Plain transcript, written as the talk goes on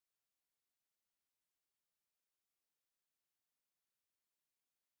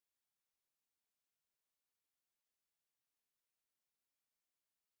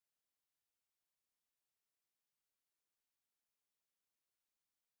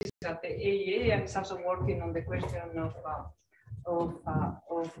at the AEA and is also working on the question of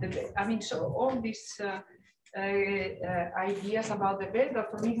the. I mean, so all these ideas about the bed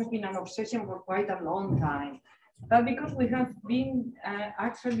that for me have been an obsession for quite a long time. But because we have been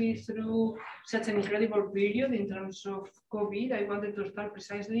actually through such an incredible period in terms of COVID, I wanted to start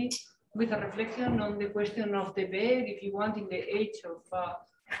precisely with a reflection on the question of the bed, if you want, in the age of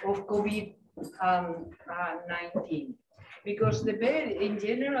COVID-19. Because the bed in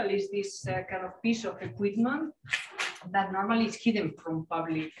general is this kind of piece of equipment that normally is hidden from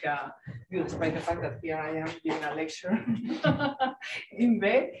public view, despite the fact that here I am giving a lecture in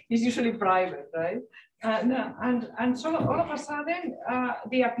bed. It's usually private, right? And so all of a sudden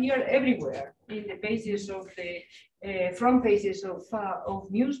they appear everywhere in the pages of the front pages of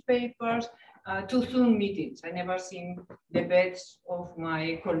newspapers, to Zoom meetings. I never seen the beds of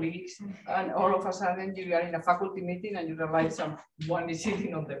my colleagues, and all of a sudden you are in a faculty meeting and you realize someone is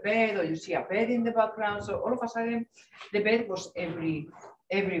sitting on the bed, or you see a bed in the background. So all of a sudden the bed was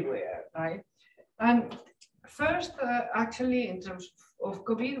everywhere, right? And first, actually, in terms of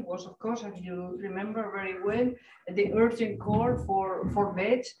COVID was, of course, as you remember very well, the urgent call for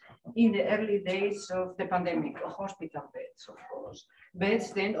beds in the early days of the pandemic, hospital beds, of course.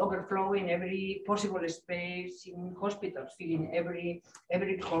 Beds then overflowing every possible space in hospitals, filling every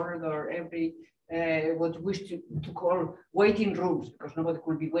corridor, every what we wish to call waiting rooms, because nobody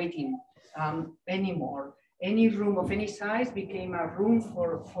could be waiting anymore. Any room of any size became a room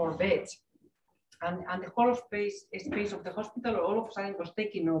for beds. And the whole space of the hospital all of a sudden was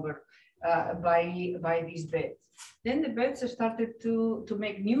taken over by these beds. Then the beds started to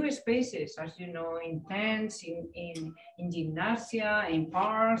make new spaces, as you know, in tents, in gymnasia, in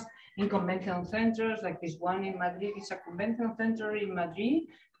parks, in convention centers, like this one in Madrid. It's a convention center in Madrid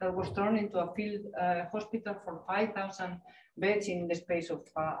that was turned into a field hospital for 5,000 beds in the space of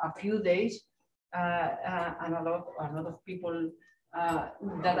a few days, and a lot of people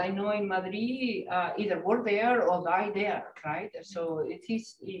that I know in Madrid either work there or die there, right? So it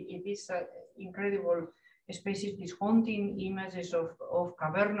is incredible spaces, these haunting images of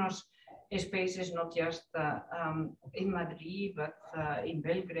cavernous spaces, not just in Madrid, but in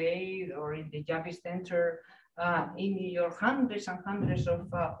Belgrade or in the Javis Center in New York. Hundreds and hundreds of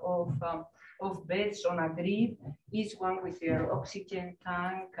beds on a grid, each one with their oxygen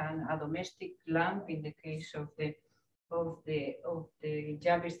tank and a domestic lamp in the case of the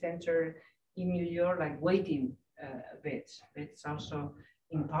Javis Center in New York, like waiting beds. Beds also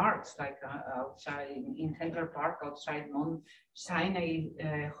in parks, like outside in Central Park, outside Mount Sinai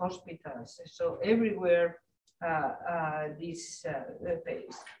hospitals. So everywhere these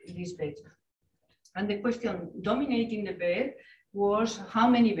beds. And the question dominating the bed was how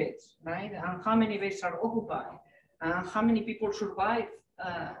many beds, right? And how many beds are occupied? And how many people survive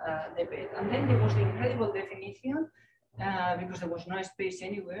the bed? And then there was the incredible definition, because there was no space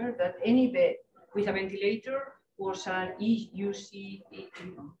anywhere, that any bed with a ventilator was an EUC,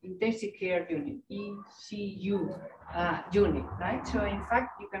 intensive care unit, ECU unit, right? So in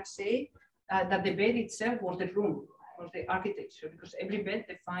fact, you can say that the bed itself was the room, was the architecture, because every bed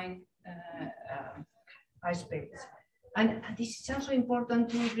defined a space. And this is also important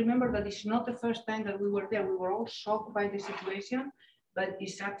to remember that it's not the first time that we were there. We were all shocked by the situation, but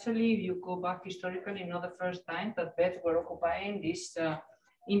it's actually, if you go back historically, not the first time that beds were occupying these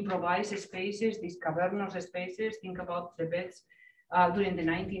improvised spaces, these cavernous spaces. Think about the beds during the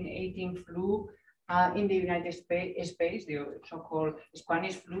 1918 flu in the United States, the so-called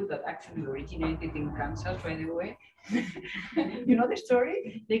Spanish flu that actually originated in Kansas, by the way. You know the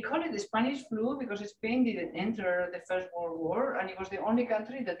story? They call it the Spanish flu because Spain didn't enter the First World War, and it was the only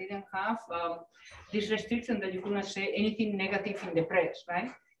country that didn't have this restriction that you couldn't say anything negative in the press,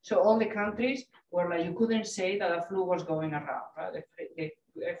 right? So all the countries were like, you couldn't say that a flu was going around, right? The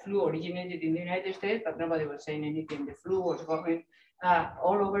flu originated in the United States, but nobody was saying anything. The flu was going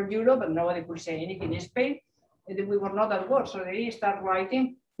all over Europe, but nobody could say anything in Spain. And we were not at war, so they start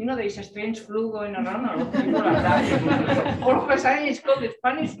writing, you know, there is a strange flu going around, a lot of people are dying. All of a sudden, it's called the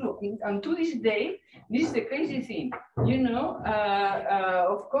Spanish flu. And to this day, this is the crazy thing. You know,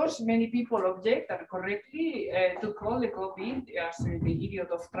 of course, many people object, and correctly, to call the COVID, as the idiot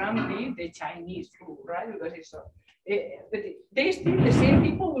of Trump did, the Chinese flu, right? Because it's so. But they still, the same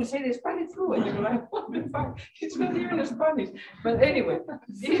people will say the Spanish flu, and you're like, what the fuck? It's not even a Spanish. But anyway,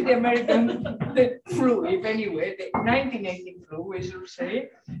 this is the American flu, if anyway, the 1918 flu, we should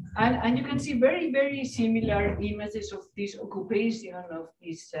say. And you can see very, very similar images of this occupation of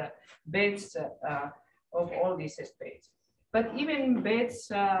these beds of all these spaces. But even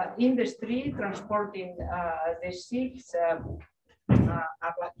beds in the street transporting the sick,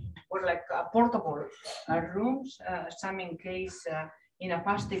 were like portable rooms, some encased in a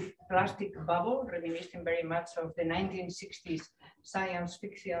plastic bubble, reminiscing very much of the 1960s science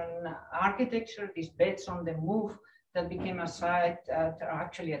fiction architecture, these beds on the move that became a sight,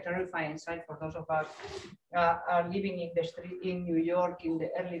 actually a terrifying sight for those of us living in the street in New York in the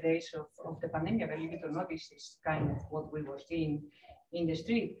early days of the pandemic. Believe it or not, this is kind of what we were seeing in the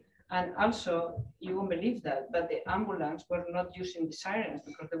street. And also, you won't believe that, but the ambulance were not using the sirens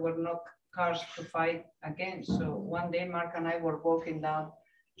because there were no cars to fight against. So one day, Mark and I were walking down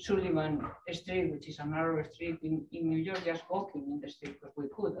Sullivan Street, which is a narrow street in New York, just walking in the street because we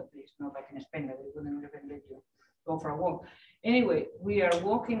could, at least, not like in Spain, that we wouldn't even let you go for a walk. Anyway, we are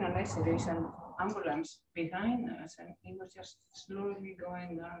walking and I see there's an ambulance behind us and it was just slowly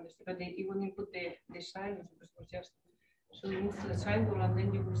going down the street, but he wouldn't put the silence because it was just, so we moved to the sidewalk and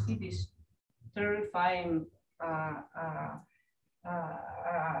then you will see this terrifying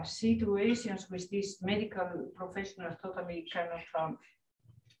situations with these medical professionals totally kind of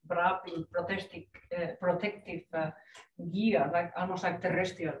wrapped in protective gear, like almost like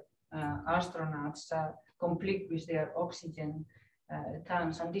terrestrial astronauts, complete with their oxygen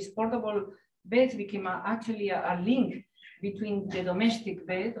tanks. And these portable beds became actually a link between the domestic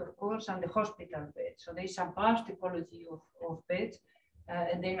bed, of course, and the hospital bed. So there's a vast ecology of beds,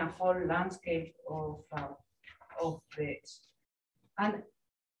 and then a whole landscape of beds. And,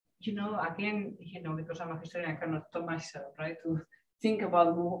 you know, again, you know, because I'm a historian, I cannot stop myself, right, to think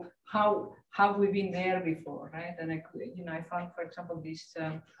about how have we been there before, right? And I found, for example, this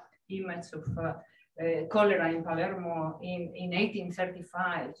image of cholera in Palermo in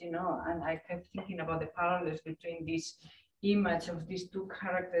 1835, you know, and I kept thinking about the parallels between this image of these two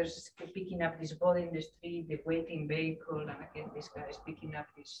characters picking up this body in the street, the waiting vehicle, and again, this guy is picking up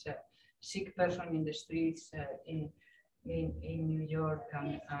this sick person in the streets in New York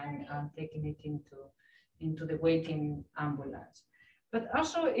and taking it into the waiting ambulance. But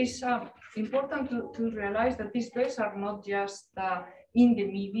also it's important to realize that these beds are not just in the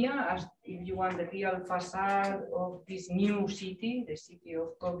media, as if you want the real facade of this new city, the city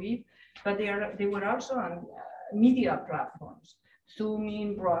of COVID, but they were also on media platforms,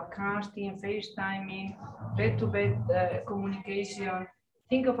 Zooming, broadcasting, FaceTiming, bed-to-bed communication.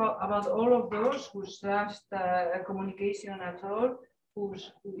 Think about all of those whose last communication at all,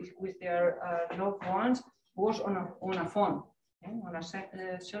 who's with their loved ones, was on a phone, on a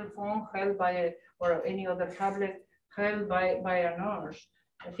cell phone held by or any other tablet held by a nurse.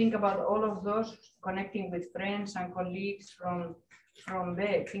 Think about all of those connecting with friends and colleagues from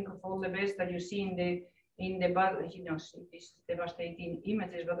bed. Think of all the beds that you see in the bad, you know, these devastating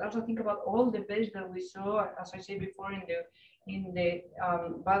images, but also think about all the beds that we saw, as I said before, in the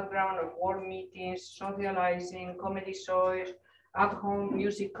background of war meetings, socializing, comedy shows, at-home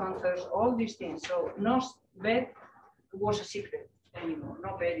music concerts, all these things. So no bed was a secret anymore.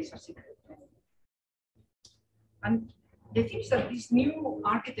 No bed is a secret anymore. And the thing is that this new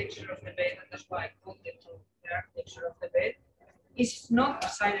architecture of the bed, and that's why I called it the architecture of the bed, is not a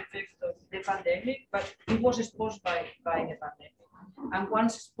side effect of the pandemic, but it was exposed by the pandemic. And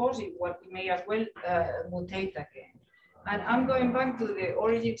once exposed, it may as well mutate again. And I'm going back to the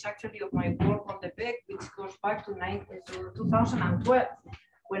origins actually of my work on the bed, which goes back to 2012,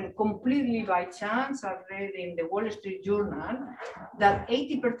 when completely by chance I read in the Wall Street Journal that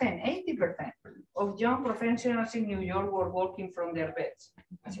 80% of young professionals in New York were working from their beds.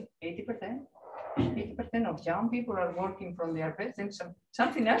 I said, 80%? 80% of young people are working from their beds, then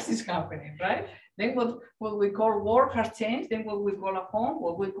something else is happening, right? Then what we call work has changed, then what we call a home,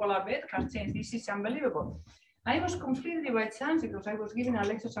 what we call a bed has changed. This is unbelievable. I was completely by chance because I was giving a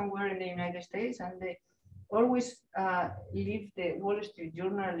lecture somewhere in the United States, and they always leave the Wall Street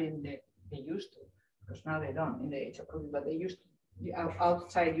Journal they used to, because now they don't in the age of COVID, but they used to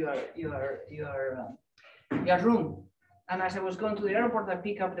outside your room. And as I was going to the airport, I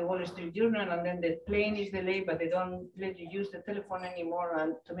pick up the Wall Street Journal, and then the plane is delayed, but they don't let you use the telephone anymore.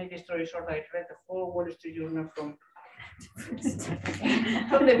 And to make the story short, I read the whole Wall Street Journal from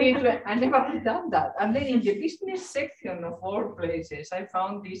the beginning. I never had done that. And then in the business section of all places, I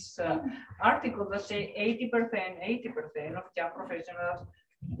found this article that say 80% of young professionals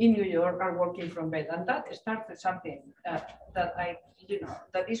in New York are working from bed. And that started something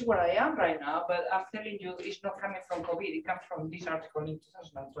that is where I am right now, but I'm telling you, it's not coming from COVID, it comes from this article in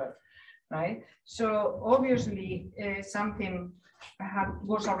 2012, right? So obviously something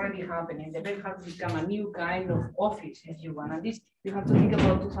was already happening. The bed has become a new kind of office, if you want. And this, you have to think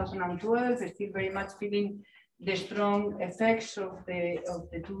about 2012, still very much feeling the strong effects of the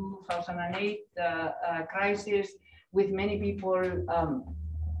 2008 crisis, with many people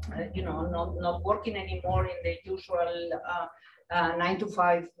not working anymore in the usual 9 to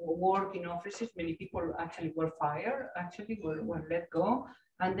 5 work in offices. Many people actually were fired, were let go,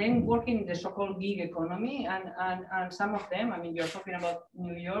 and then working in the so-called gig economy. And some of them, I mean, you're talking about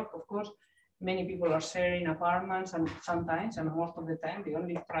New York, of course, many people are sharing apartments, and sometimes, and most of the time, the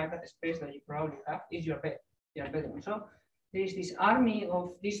only private space that you probably have is your bed, your bedroom. So there is this army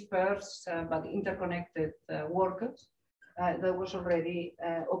of dispersed but interconnected workers that was already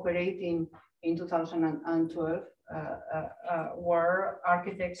operating in 2012, where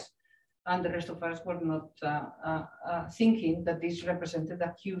architects and the rest of us were not thinking that this represented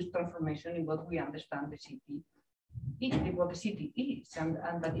a huge transformation in what we understand the city is, what the city is, and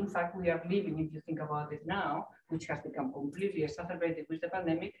that in fact we are living, if you think about it now, which has become completely exacerbated with the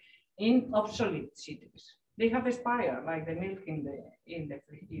pandemic, in obsolete cities. They have expired, like the milk in the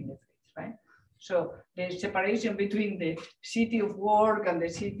fridge, right? So the separation between the city of work and the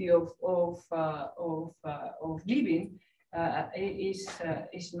city of living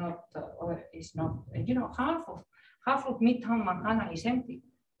is not. Half of Midtown Manhattan is empty.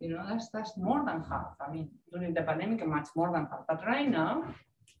 That's more than half. I mean, during the pandemic, much more than half. But right now,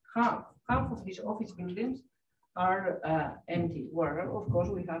 half of these office buildings are empty. Where, of course,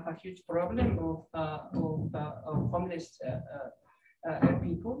 we have a huge problem of homeless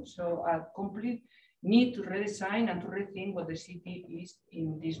people. So a complete need to redesign and to rethink what the city is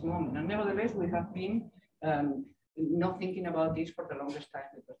in this moment. And nevertheless, we have been not thinking about this for the longest time,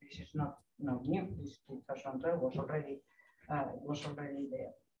 because this is not new. This 2012 was already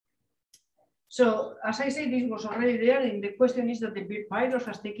there. So as I say, this was already there, and the question is that the virus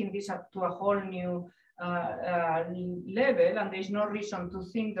has taken this up to a whole new level, and there is no reason to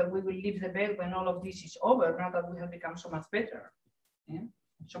think that we will leave the bed when all of this is over, now that we have become so much better. Yeah?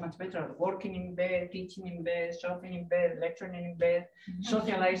 So much better, working in bed, teaching in bed, shopping in bed, lecturing in bed,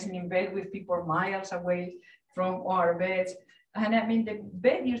 socializing in bed with people miles away from our beds. And I mean, the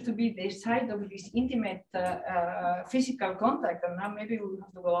bed used to be the site of this intimate physical contact, and now maybe we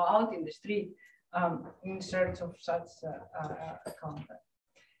have to go out in the street in search of such contact.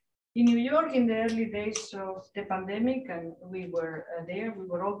 In New York, in the early days of the pandemic, and we were there, we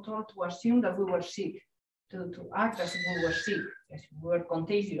were all told to assume that we were sick, to act as if we were sick, as if we were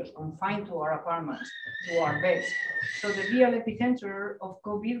contagious, confined to our apartments, to our beds. So the real epicenter of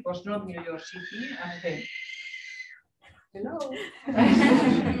COVID was not New York City, and then,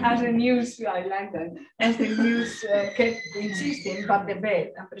 as the news, I like that, as the news kept insisting, but the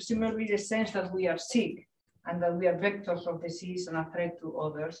bed, and presumably the sense that we are sick and that we are vectors of disease and a threat to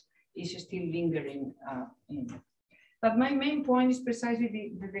others is still lingering in. But my main point is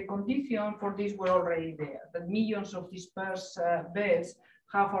precisely the condition for this were already there, that millions of dispersed beds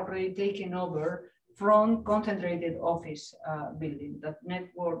have already taken over from concentrated office buildings, that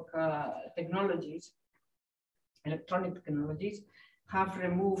network technologies, electronic technologies, have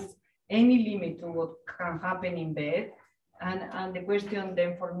removed any limit to what can happen in bed. And the question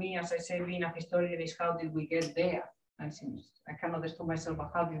then for me, as I say, being a historian, is how did we get there? I cannot stop myself, but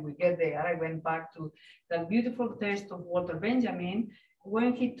how did we get there? I went back to that beautiful text of Walter Benjamin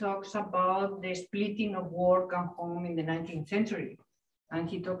when he talks about the splitting of work and home in the 19th century. And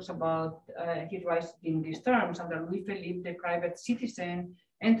he talks about, he writes in these terms, under Louis Philippe, the private citizen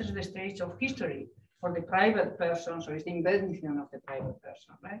enters the stage of history. For the private person, so it's the invention of the private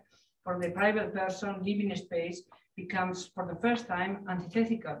person, right? For the private person, living space becomes, for the first time,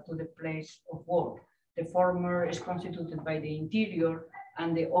 antithetical to the place of work. The former is constituted by the interior,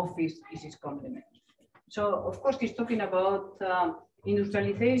 and the office is its complement. So, of course, he's talking about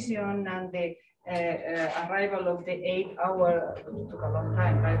industrialization and the arrival of the 8-hour, it took a long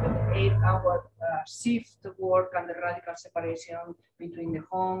time, right? But the 8-hour shift work and the radical separation between the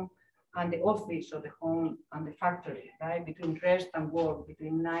home and the office, or the home and the factory, right? Between rest and work,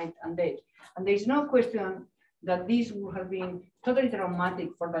 between night and day. And there's no question that this would have been totally traumatic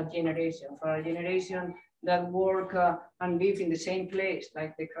for that generation, for a generation that work and live in the same place,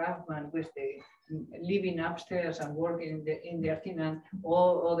 like the craftsman with the living upstairs and working in the artisan,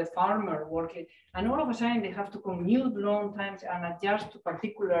 or the farmer working. And all of a sudden they have to commute long times and adjust to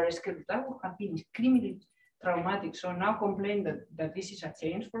particular schedules. That would have been extremely traumatic. So now complain that this is a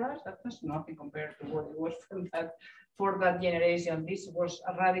change for us, that was nothing compared to what it was for that generation. This was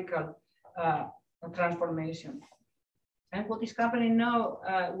a radical transformation. And what is happening now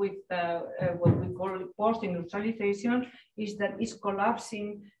with what we call post-industrialization is that it's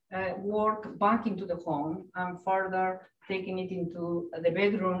collapsing work back into the home and further taking it into the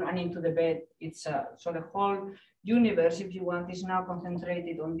bedroom and into the bed itself. So the whole universe, if you want, is now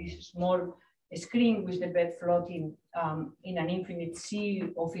concentrated on this small screen with the bed floating in an infinite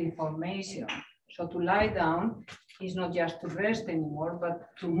sea of information. So to lie down is not just to rest anymore,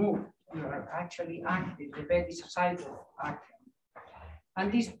 but to move. You are actually active. The bed is a site of action.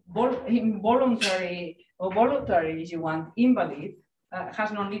 And this involuntary or voluntary, if you want, invalid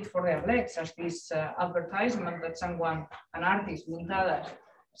has no need for their legs, as this advertisement that someone, an artist, Muntadas,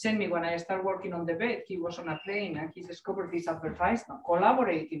 sent me when I started working on the bed. He was on a plane and he discovered this advertisement,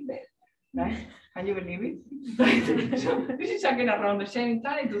 collaborate in bed, right? Can you believe it? So this is again around the same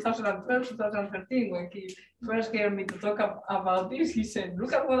time, 2012, 2013, when he first heard me to talk about this. He said,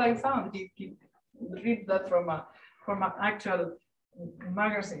 look at what I found. He read that from an actual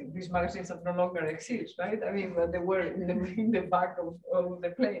magazine. These magazines that no longer exist, right? I mean, they were in the back of the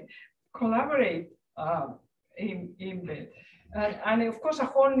plane. Collaborate in bed. And of course, a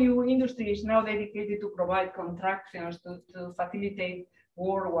whole new industry is now dedicated to provide contractions to facilitate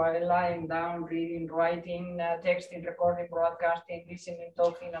work while lying down, reading, writing, texting, recording, broadcasting, listening,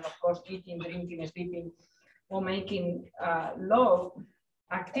 talking, and of course, eating, drinking, sleeping, or making love.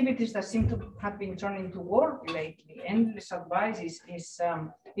 Activities that seem to have been turned into work lately. Endless advice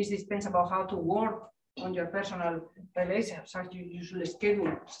is dispensed about how to work on your personal relationships, how you should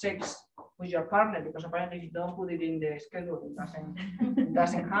schedule sex with your partner, because apparently if you don't put it in the schedule, it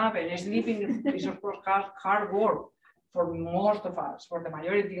doesn't happen. Sleeping is of course hard work for most of us, for the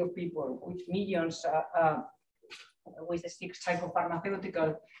majority of people, with millions with the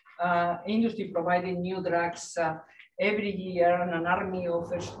psychopharmaceutical industry providing new drugs every year, and an army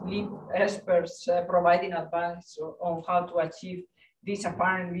of sleep experts providing advice on how to achieve this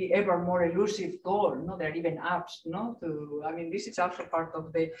apparently ever more elusive goal. No, there are even apps. No, I mean, this is also part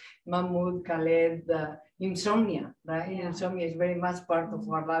of the Mahmoud Khaled insomnia. Right? Yeah. Insomnia is very much part of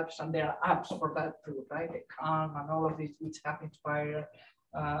our lives, and there are apps for that too, right? The Calm and all of this, which have inspired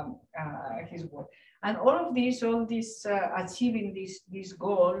his work. And all this achieving this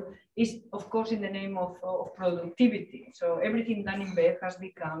goal is, of course, in the name of productivity. So everything done in bed has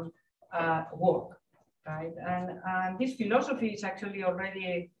become work, right? And this philosophy is actually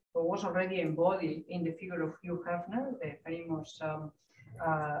was already embodied in the figure of Hugh Hefner, the famous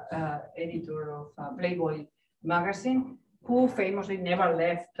editor of Playboy magazine, who famously never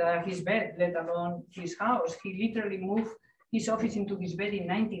left his bed, let alone his house. He literally moved his office into his bed in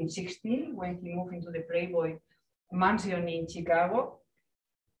 1960 when he moved into the Playboy mansion in Chicago.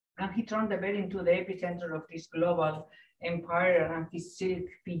 And he turned the bed into the epicenter of this global empire, and his silk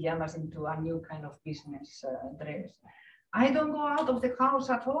pajamas into a new kind of business dress. I don't go out of the house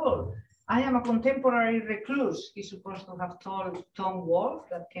at all. I am a contemporary recluse, he's supposed to have told Tom Wolfe,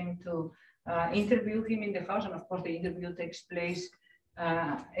 that came to interview him in the house. And of course, the interview takes place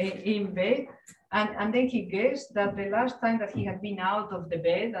in bed. And then he guessed that the last time that he had been out of the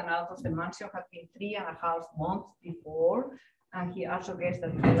bed and out of the mansion had been 3.5 months before. And he also guessed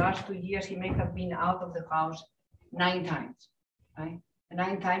that in the last 2 years, he may have been out of the house 9 times, right?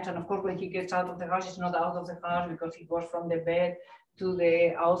 9 times. And of course, when he gets out of the house, he's not out of the house because he goes from the bed to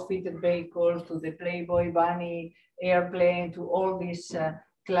the outfitted vehicle, to the Playboy bunny airplane, to all these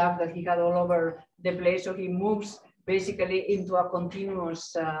clubs that he had all over the place. So he moves basically into a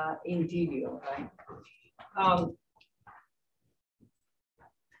continuous interior, right?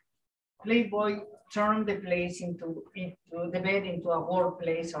 Playboy turned the place into the bed into a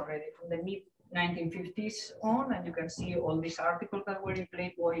workplace already from the mid-1950s on, and you can see all these articles that were in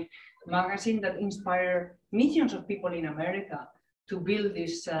Playboy magazine that inspired millions of people in America to build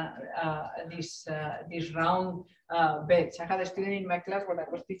this round beds. I had a student in my class when I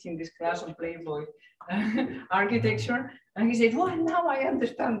was teaching this class on Playboy architecture, and he said, "Well, now I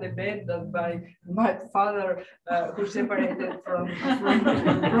understand the bed that my father, who separated from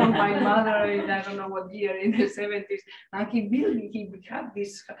my mother in I don't know what year in the 70s, and he had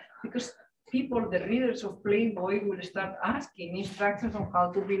this because." People, the readers of Playboy, will start asking instructions on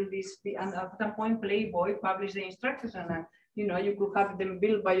how to build this. And at that point, Playboy published the instructions, and you know, you could have them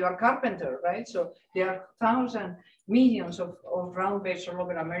built by your carpenter, right? So there are thousands, millions of round beds all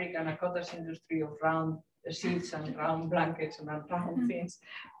over America, and a cottage industry of round sheets and round blankets and round things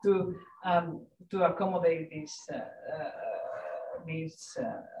to accommodate this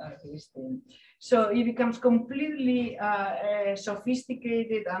thing. So it becomes completely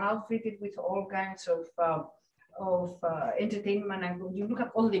sophisticated and outfitted with all kinds of entertainment. And you look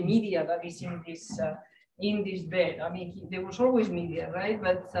at all the media that is in this bed. I mean, there was always media, right?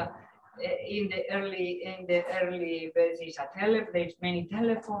 But in the early beds, there's many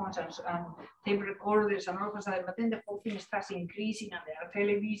telephones and tape recorders and all of that. But then the whole thing starts increasing, and there are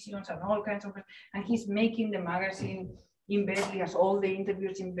televisions and all kinds of. And he's making the magazine, in bed. He has all the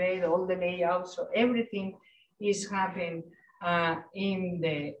interviews in bed, all the layouts. So everything is happening in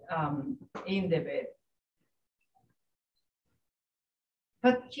the bed.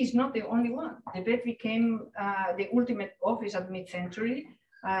 But he's not the only one. The bed became the ultimate office at mid-century.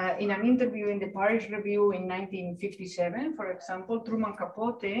 In an interview in the Paris Review in 1957, for example, Truman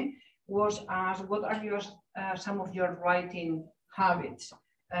Capote was asked, what are some of your writing habits?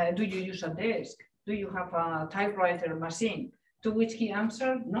 Do you use a desk? Do you have a typewriter machine? To which he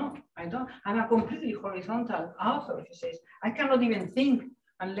answered, no, I don't. I'm a completely horizontal author, he says. I cannot even think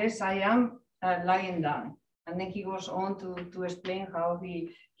unless I am lying down. And then he goes on to explain how he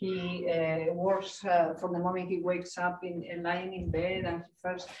works from the moment he wakes up lying in bed, and he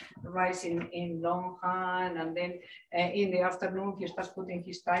first writes in longhand, and then in the afternoon he starts putting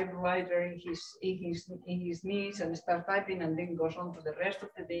his typewriter in his knees and starts typing, and then goes on to the rest of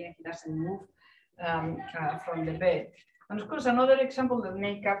the day, and he doesn't move from the bed. And of course, another example that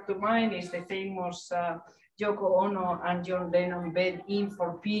may come to mind is the famous Yoko Ono and John Lennon bed in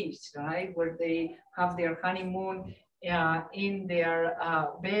for peace, right? Where they have their honeymoon in their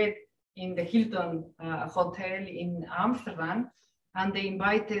bed in the Hilton Hotel in Amsterdam. And they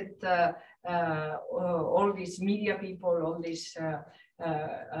invited all these media people, all these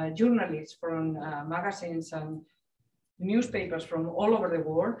journalists from magazines and newspapers from all over the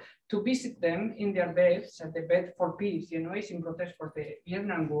world to visit them in their beds at the Bed for Peace, you know, it's in protest for the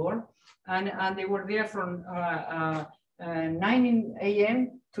Vietnam War. And they were there from 9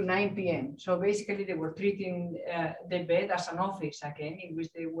 a.m. to 9 p.m. So basically they were treating the bed as an office again, in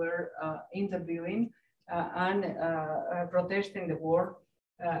which they were interviewing and protesting the war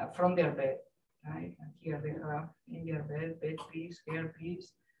from their bed, right? And here they have in their bed peace, hair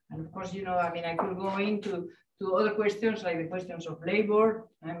peace. And of course, you know, I mean, I could go into other questions like the questions of labor.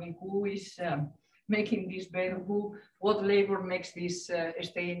 I mean, who is making this bed? What labor makes this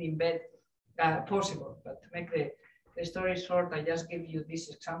staying in bed possible? But to make the story short, I just give you this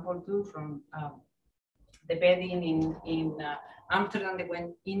example too from the bedding in Amsterdam. They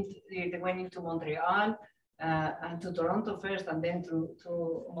went into Montreal and to Toronto first, and then to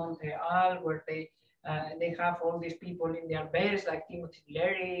Montreal, where they have all these people in their beds, like Timothy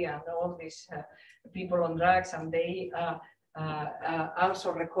Leary and all these people on drugs, and they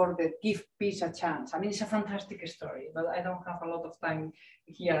also recorded Give Peace a Chance. I mean, it's a fantastic story, but I don't have a lot of time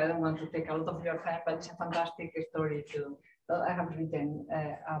here. I don't want to take a lot of your time, but it's a fantastic story too that I have written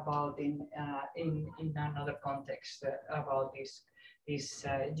about in another context about this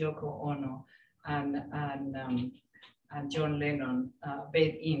Yoko Ono and John Lennon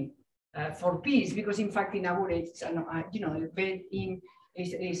bed in for peace, because in fact inaugurates, you know, bed in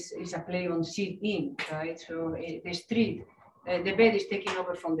is a play on sit in, right? So the street, the bed is taken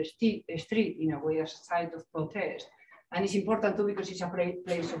over from the street in a way as a site of protest. And it's important too because it's a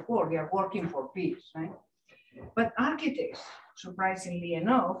place of work. They are working for peace, right? But architects, surprisingly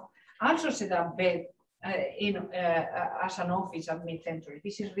enough, also set up bed as an office at mid-century.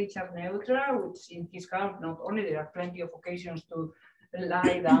 This is Richard Neutra, which in his house, not only there are plenty of occasions to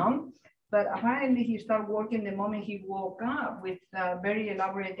lie down, but apparently he started working the moment he woke up with very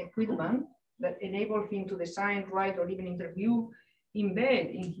elaborate equipment that enabled him to design, write, or even interview in bed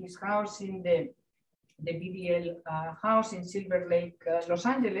in his house in the BBL house in Silver Lake, Los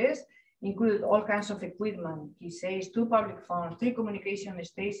Angeles, included all kinds of equipment. He says 2 public phones, 3 communication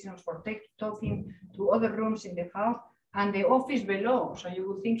stations for talking to other rooms in the house, and the office below. So you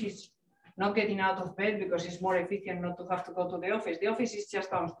would think he's not getting out of bed because it's more efficient not to have to go to the office. The office is just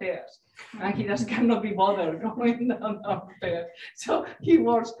downstairs, and he just cannot be bothered going downstairs. So he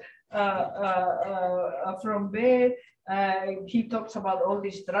works from bed. He talks about all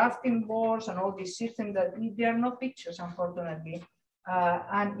these drafting boards and all these systems that there are no pictures, unfortunately.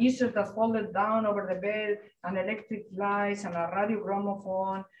 And easels that folded down over the bed, and electric lights, and a radio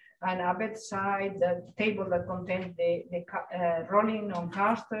gramophone, and a bedside table that contained the rolling on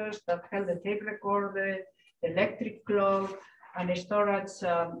casters that held the tape recorder, electric clock, and the storage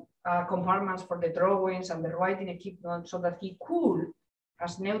compartments for the drawings and the writing equipment, so that he could,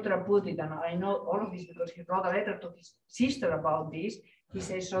 as Neutra put it, and I know all of this because he wrote a letter to his sister about this. He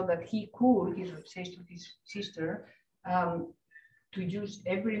says so that he could, he says to his sister, to use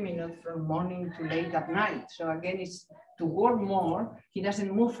every minute from morning to late at night. So again, it's to work more. He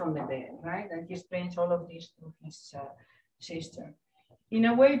doesn't move from the bed, right? And he explains all of this to his sister. In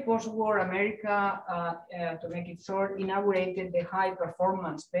a way, post-war America, to make it short, inaugurated the high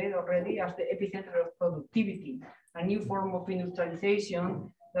performance bed already as the epicenter of productivity, a new form of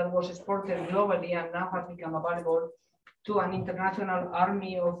industrialization that was exported globally and now has become available to an international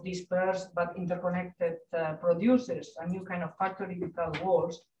army of dispersed but interconnected producers, a new kind of factory without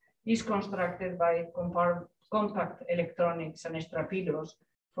walls, is constructed by compact electronics and strapilos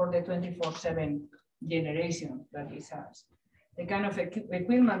for the 24/7 generation that is us. The kind of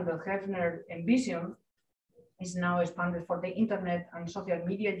equipment that Hefner envisioned is now expanded for the internet and social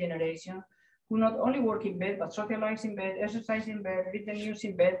media generation, who not only work in bed, but socialize in bed, exercise in bed, read the news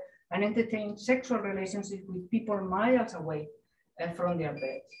in bed, and entertain sexual relationships with people miles away from their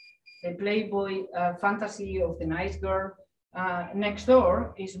beds. The Playboy fantasy of the nice girl next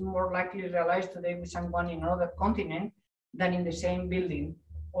door is more likely realized today with someone in another continent than in the same building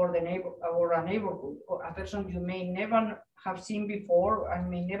or a neighborhood, or a person you may never have seen before and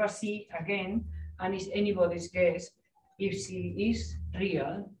may never see again, and is anybody's guess if she is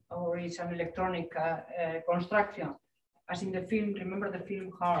real or is an electronic construction. As in the film, remember the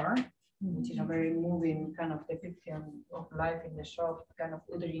film Her, which is a very moving kind of depiction of life in the soft kind of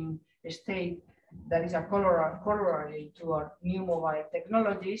uterine state that is a corollary to our new mobile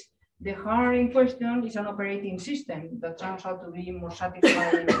technologies. The Her in question is an operating system that turns out to be a more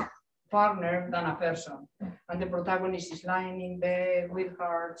satisfying partner than a person. And the protagonist is lying in bed with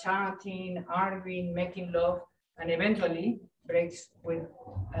her, chatting, arguing, making love, and eventually breaks with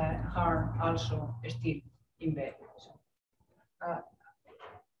her also still in bed. So,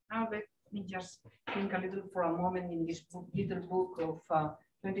 now let me just think a little for a moment in this little book of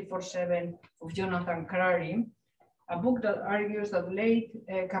 24/7 of Jonathan Crary, a book that argues that late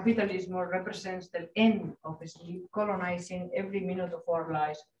capitalism represents the end of sleep, colonizing every minute of our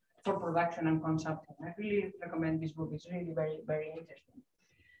lives for production and consumption. I really recommend this book. It's really very, very interesting.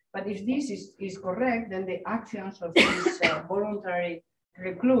 But if this is correct, then the actions of this voluntary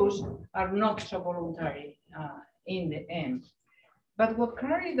recluse are not so voluntary in the end. But what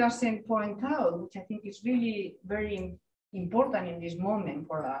Crary doesn't point out, which I think is really very important in this moment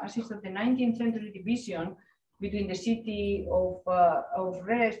for us, is that the 19th century division between the city of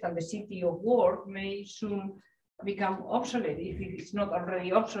rest and the city of work may soon become obsolete, if it's not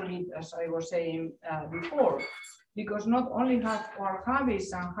already obsolete, as I was saying before, because not only have our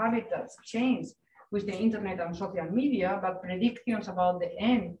habits and habitats changed with the internet and social media, but predictions about the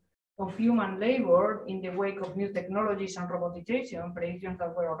end of human labor in the wake of new technologies and robotization, predictions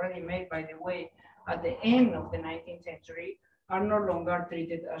that were already made, by the way, at the end of the 19th century, are no longer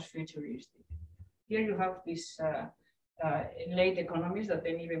treated as futuristic. Here you have these late economists that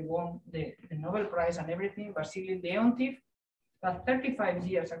then even won the Nobel Prize and everything, Vasily Leontief, that 35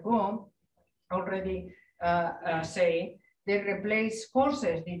 years ago already say they replaced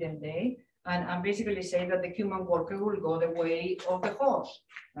horses, didn't they? And basically say that the human worker will go the way of the horse,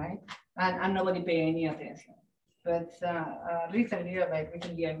 right? And nobody pay any attention. But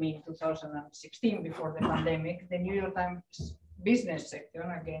recently, I mean 2016, before the pandemic, the New York Times business section,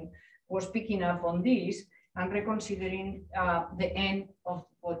 again, was picking up on this and reconsidering the end of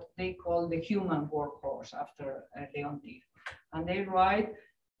what they call the human workhorse after Leontief. And they write,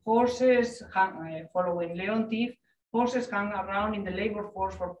 horses, following Leontief, horses hung around in the labor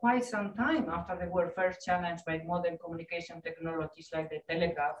force for quite some time after they were first challenged by modern communication technologies like the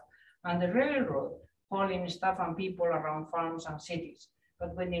telegraph and the railroad, hauling staff and people around farms and cities.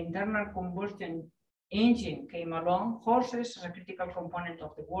 But when the internal combustion engine came along, horses as a critical component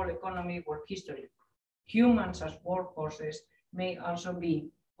of the world economy were history. Humans as workhorses may also be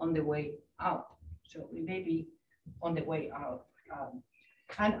on the way out. So we may be on the way out.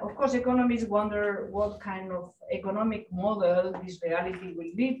 And of course, economists wonder what kind of economic model this reality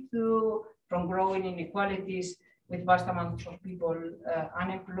will lead to, from growing inequalities with vast amounts of people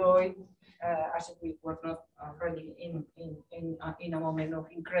unemployed, as if we were not already in a moment of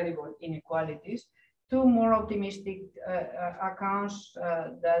incredible inequalities, to more optimistic accounts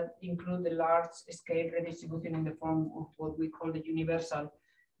that include the large-scale redistribution in the form of what we call the universal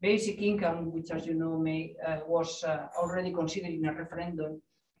basic income, which, as you know, was already considered in a referendum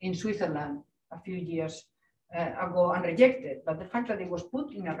in Switzerland a few years ago and rejected. But the fact that it was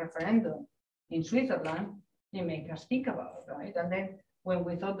put in a referendum in Switzerland, it makes us think about it, right? And then when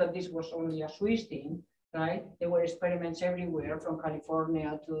we thought that this was only a Swiss thing, right? There were experiments everywhere, from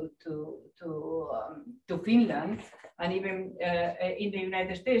California to Finland, and even in the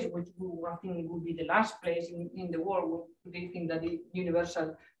United States, which I think would be the last place in the world where they think that the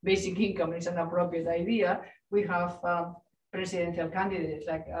universal basic income is an appropriate idea. We have presidential candidates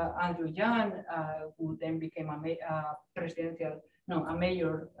like Andrew Yang, who then became a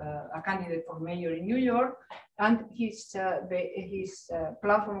candidate for mayor in New York, and his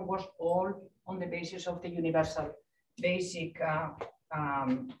platform was all on the basis of the universal basic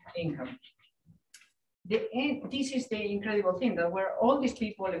income. this is the incredible thing, that where all these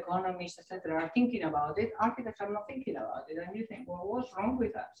people, economists, etc., are thinking about it, architects are not thinking about it. And you think, well, what's wrong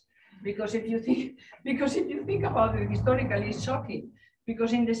with us? Because if you think about it historically, it's shocking.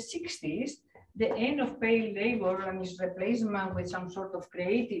 Because in the 60s, the end of paid labor and its replacement with some sort of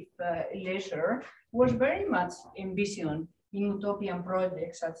creative leisure was very much envisioned in utopian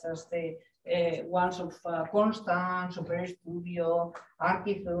projects such as the ones of Constance, Super Studio,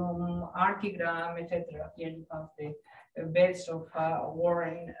 Archithum, Archigram, etc. Here you have the beds of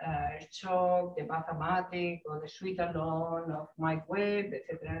Warren Schock, the Mathematic, or the Suite Alone of Mike Webb,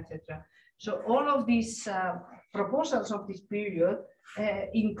 etc., etc. So all of these proposals of this period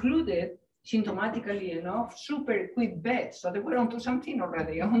included, symptomatically enough, super equipped beds. So they were onto something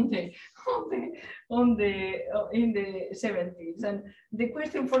already in the 70s. And the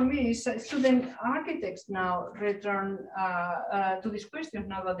question for me is, shouldn't architects now return to this question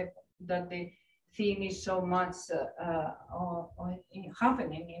now that the theme is so much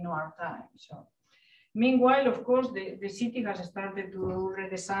happening in our time? So, meanwhile, of course, the city has started to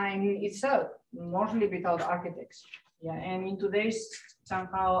redesign itself, mostly without architects. Yeah, and in today's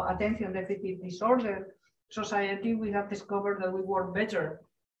somehow attention deficit disorder society, we have discovered that we work better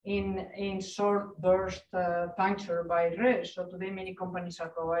in short burst puncture by rest. So today, many companies are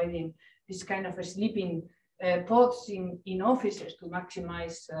providing this kind of sleeping pods in offices to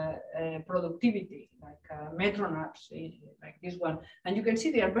maximize productivity, like metro naps, like this one. And you can see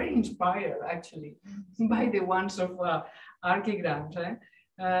they are very inspired, actually, by the ones of Archigrams.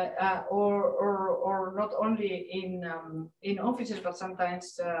 Or not only in offices, but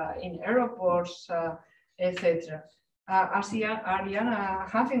sometimes in airports, etc. As Arianna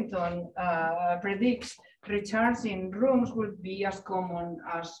Huffington predicts, recharging rooms will be as common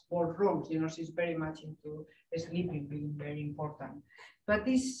as boardrooms. You know, she's very much into sleeping being very important. But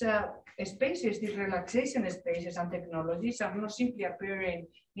these spaces, these relaxation spaces and technologies are not simply appearing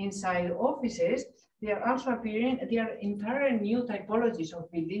inside offices. They are also appearing, they are entirely new typologies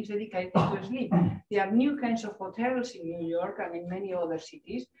of buildings dedicated to sleep. There are new kinds of hotels in New York and in many other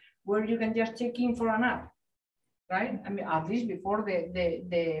cities where you can just check in for a nap, right? I mean, at least before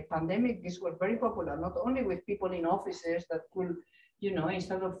the pandemic, this was very popular, not only with people in offices that could, you know,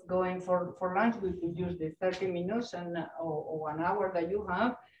 instead of going for lunch, we could use the 30 minutes or 1 hour that you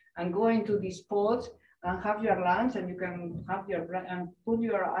have and go into these spots and have your lunch, and you can have and put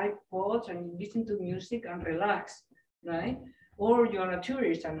your iPods and listen to music and relax, right? Or you're a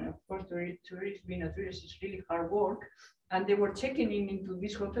tourist, and of course, being a tourist is really hard work. And they were checking into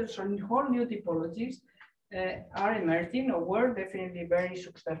these hotels, so whole new typologies are emerging, or were definitely very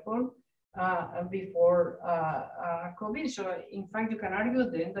successful before COVID. So in fact, you can argue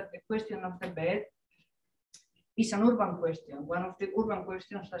then that the question of the bed is an urban question, one of the urban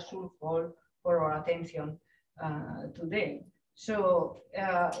questions that should fall for our attention today. So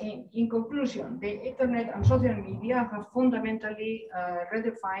in conclusion, the internet and social media have fundamentally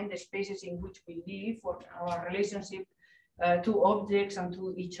redefined the spaces in which we live, for our relationship to objects and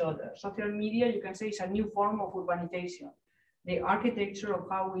to each other. Social media, you can say, is a new form of urbanization, the architecture of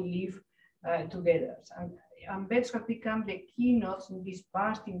how we live together. And beds have become the keynotes in this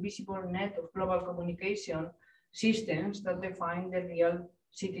vast invisible net of global communication systems that define the real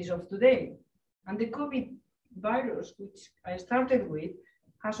cities of today. And the COVID virus, which I started with,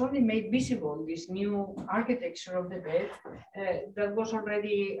 has only made visible this new architecture of the bed that was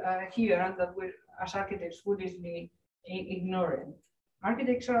already here and that we, as architects, foolishly ignored.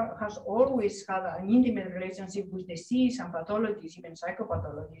 Architecture has always had an intimate relationship with disease and pathologies, even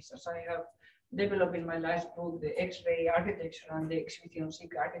psychopathologies, as I have developed in my last book, the X-ray architecture and the exhibition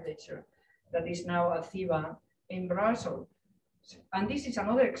sick architecture that is now at Thiba in Brussels. And this is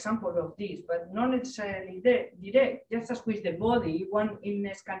another example of this, but not necessarily direct. Just as with the body, one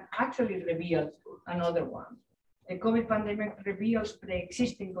illness can actually reveal another one. The COVID pandemic reveals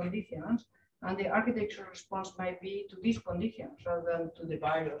pre-existing conditions, and the architectural response might be to these conditions rather than to the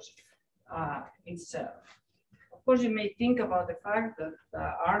virus itself. Of course, you may think about the fact that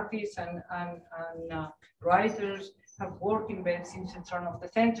artists and writers have worked in bed since the turn of the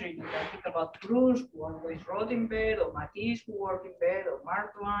century. You can think about Proust, who always wrote in bed, or Matisse, who worked in bed, or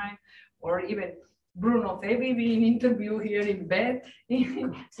Mark Twain, or even Bruno Febi being interviewed here in bed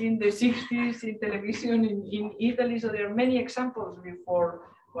in the 60s in television in Italy. So there are many examples before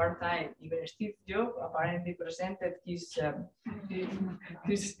our time. Even Steve Jobs apparently presented his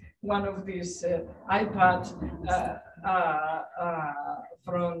one of these iPads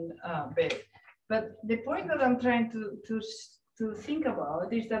from bed. But the point that I'm trying to think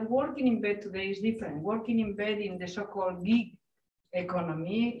about is that working in bed today is different. Working in bed in the so-called gig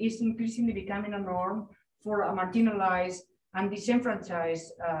economy is increasingly becoming a norm for a marginalized and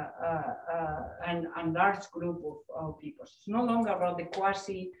disenfranchised and large group of people. It's no longer about the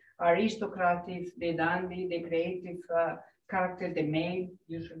quasi-aristocratic, the dandy, the creative character, the male,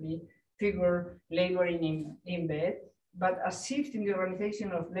 usually, figure laboring in bed, but a shift in the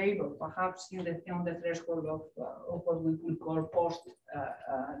organization of labor, perhaps on the threshold of what we could call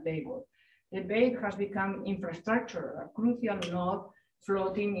post-labor. The bed has become infrastructure, a crucial node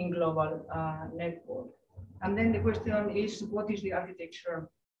floating in global network. And then the question is, what is the architecture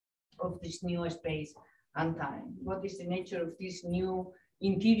of this new space and time? What is the nature of this new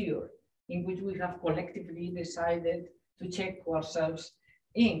interior in which we have collectively decided to check ourselves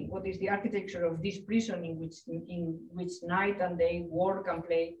in? What is the architecture of this prison in which night and day, work and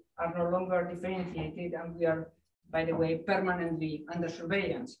play are no longer differentiated, and we are, by the way, permanently under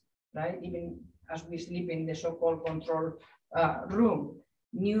surveillance, right? Even as we sleep in the so-called control room.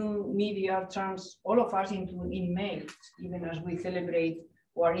 New media turns all of us into inmates, even as we celebrate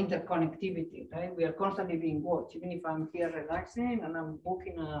our interconnectivity, right? We are constantly being watched. Even if I'm here relaxing and I'm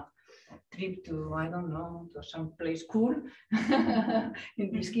booking a trip to, I don't know, to some place cool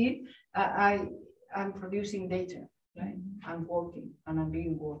in Biscuit, I'm producing data, right? I'm working and I'm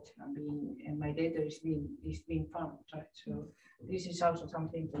being watched, and my data is being found, right? So this is also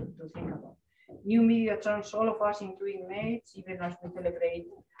something to think about. New media turns all of us into inmates, even as we celebrate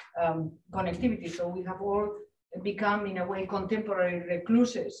connectivity. So we have all become, in a way, contemporary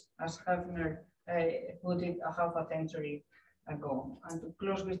recluses, as Hefner put it a half a century ago. And to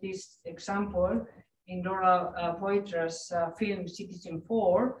close with this example, in Laura Poitras's film Citizen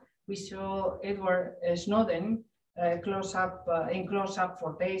 4, we saw Edward Snowden in close up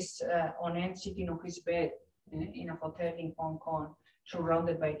for days on end, sitting on his bed in a hotel in Hong Kong,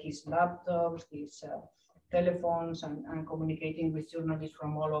 surrounded by his laptops, his telephones, and communicating with journalists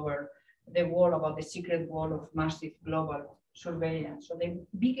from all over the world about the secret wall of massive global surveillance. So the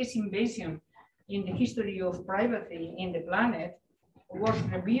biggest invasion in the history of privacy in the planet was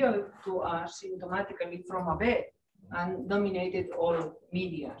revealed to us automatically from a bed and dominated all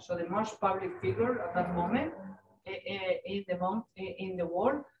media. So the most public figure at that moment in the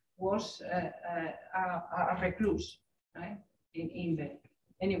world was a recluse, right? In bed.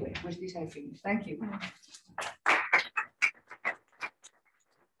 Anyway, with this I finish. Thank you.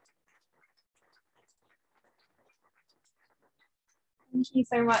 Thank you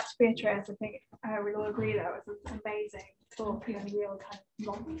so much, Beatrice. I think we'll all agree that was an amazing talk and a real kind of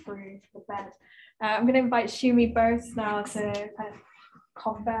romp through the bed. I'm going to invite Shumi both now to kind of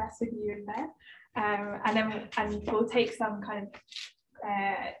converse with you in bed, and we'll take some kind of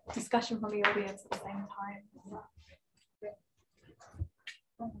discussion from the audience at the same time.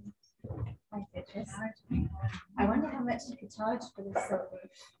 Hi, Beatrice. I wonder how much you could charge for this sort of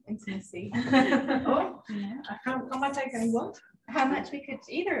intimacy. Oh, yeah. How much I can what? How much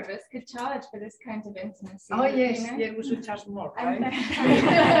either of us could charge for this kind of intimacy. Oh yes, you know? yeah, we should charge more, right?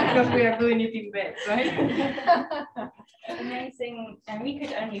 Because we are doing it in bed, right? Amazing, and we could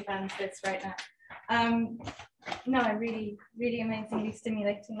OnlyFans this right now. No, a really, really amazingly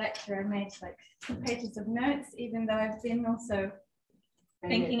stimulating lecture. I made like 2 pages of notes, even though I've been also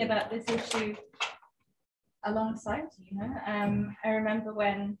thinking about this issue alongside, you know. I remember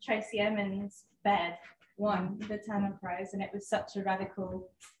when Tracy Emin's Bed won the Tanner Prize, and it was such a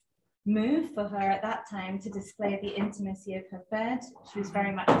radical move for her at that time to display the intimacy of her bed. She was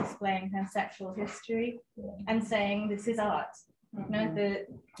very much displaying her sexual history and saying, this is art. You know,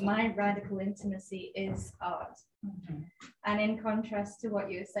 my radical intimacy is art. And in contrast to what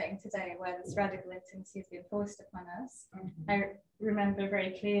you were saying today, where this radical intimacy has been forced upon us, I remember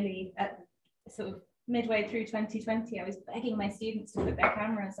very clearly at sort of midway through 2020, I was begging my students to put their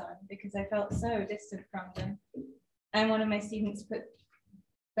cameras on because I felt so distant from them. And one of my students put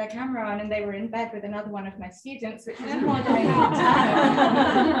their camera on, and they were in bed with another one of my students, which was more than I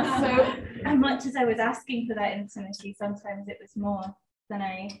had. So as much as I was asking for that intimacy, sometimes it was more than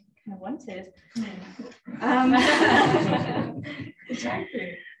I kind of wanted.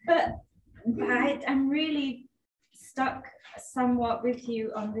 Exactly. But I'm really stuck somewhat with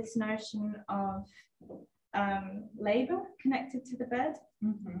you on this notion of labor connected to the bed.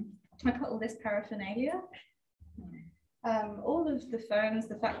 I put all this paraphernalia. All of the phones,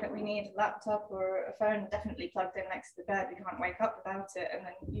 the fact that we need a laptop or a phone definitely plugged in next to the bed, we can't wake up without it, and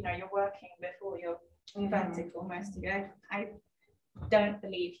then, you know, you're working before you're frantic almost. I don't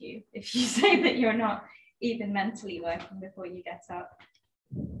believe you if you say that you're not even mentally working before you get up.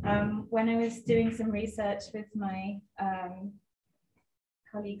 When I was doing some research with my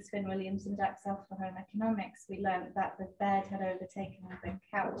colleagues Finn Williams and Jack Self for Home Economics, we learned that the bed had overtaken the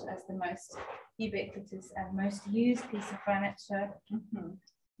couch as the most ubiquitous and most used piece of furniture,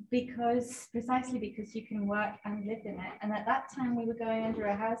 precisely because you can work and live in it. And at that time, we were going under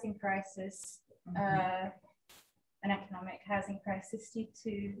a housing crisis, an economic housing crisis due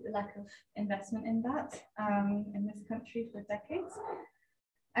to the lack of investment in that in this country for decades.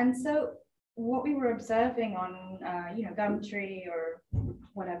 And so what we were observing on, Gumtree or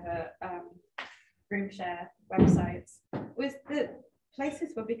whatever room share websites was that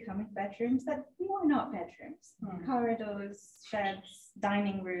places were becoming bedrooms that were not bedrooms. Corridors, sheds,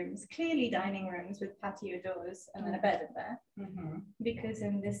 dining rooms, clearly dining rooms with patio doors and then a bed in there. Because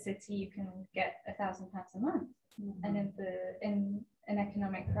in this city, you can get £1,000 a month. And in an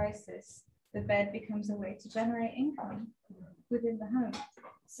economic crisis, the bed becomes a way to generate income within the home.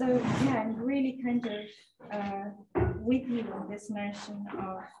 So yeah, I'm really kind of with you on this notion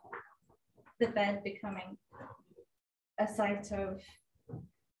of the bed becoming a site of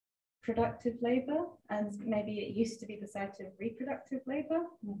productive labor, and maybe it used to be the site of reproductive labor.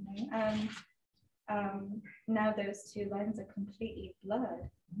 And now those two lines are completely blurred.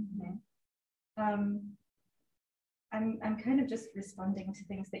 I'm kind of just responding to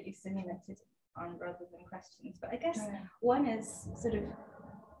things that you simulated on rather than questions, but I guess one is sort of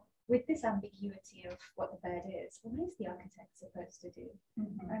with this ambiguity of what the bed is, what is the architect supposed to do?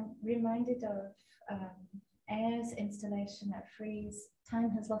 I'm reminded of Ayer's installation at Frieze.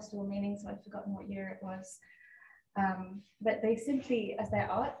 Time has lost all meaning, so I've forgotten what year it was. But they simply, as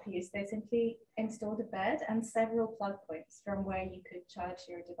their art piece, they simply installed a bed and several plug points from where you could charge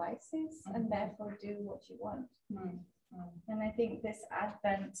your devices and therefore do what you want. And I think this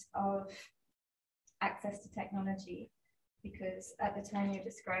advent of access to technology, because at the time you're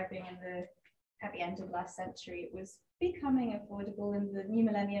describing at the end of last century, it was becoming affordable. In the new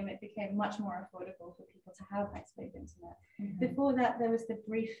millennium, it became much more affordable for people to have high-speed internet. Before that, there was the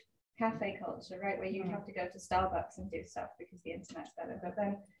brief cafe culture, right, where you'd have to go to Starbucks and do stuff because the internet's better. But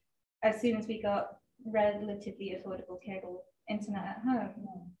then as soon as we got relatively affordable cable internet at home,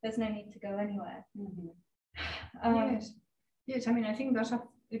 there's no need to go anywhere. Yes, I mean, I think that's a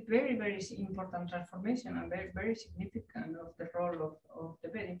very, very important transformation and very, very significant of the role of the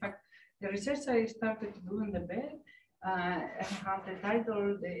bed. In fact, the research I started to do in the bed, I have the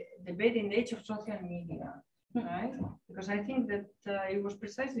title, the Bed in the Age of Social Media, right? Because I think that it was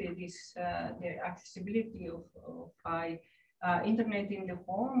precisely this, the accessibility of high internet in the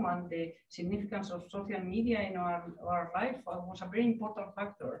home and the significance of social media in our life was a very important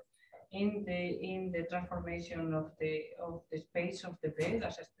factor in the transformation of the space of the bed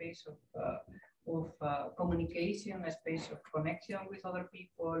as a space of communication, a space of connection with other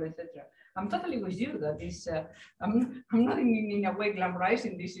people, etc. I'm totally with you that is, I'm not in a way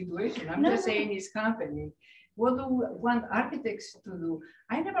glamorizing this situation. I'm just saying it's happening. What do we want architects to do?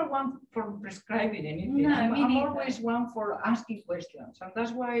 I never want for prescribing anything. I'm always one for asking questions. And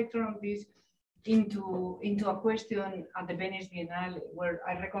that's why I turned this into a question at the Venice Biennale, where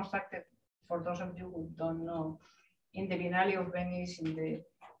I reconstructed, for those of you who don't know, in the Biennale of Venice, in the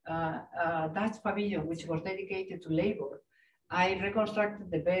Dutch pavilion, which was dedicated to labor, I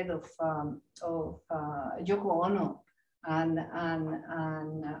reconstructed the bed of Yoko Ono and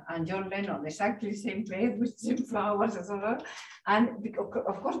John Lennon, exactly the same bed with same flowers and so on. And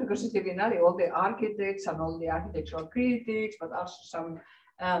of course, because it's the Biennale, all the architects and all the architectural critics, but also some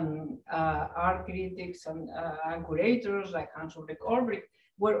art critics and curators like Hans-Ulrich Ulrich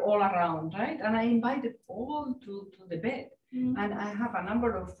were all around, right? And I invited all to the bed. And I have a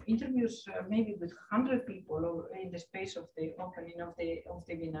number of interviews, maybe with 100 people in the space of the opening of the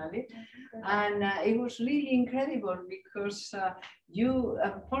Biennale. And it was really incredible because you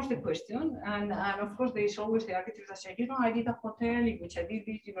pose the question, and of course there is always the architects that say, I did a hotel in which I did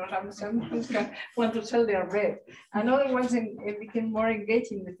this, some want to sell their bed. And other ones it became more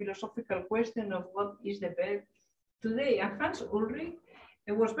engaged in the philosophical question of what is the bed today. And Hans Ulrich,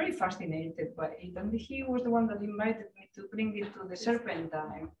 I was very fascinated by it, and he was the one that invited me to bring it to the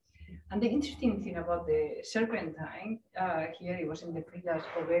Serpentine. And the interesting thing about the Serpentine, here it was in the Frida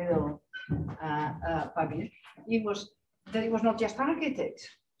Escobedo pavilion, it was that it was not just architects.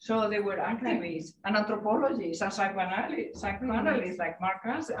 So there were activists and anthropologists and psychoanalysts like Mark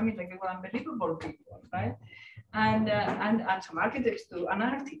Hansen. I mean, like they were unbelievable people, right? And some architects too, and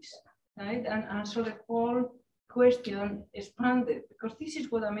artists, right? And so the whole question expanded, because this is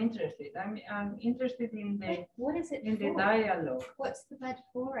what I'm interested. I'm interested in the what is it in for? the dialogue. What's the bed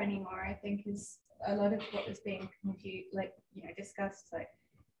for anymore? I think is a lot of what is being discussed. Like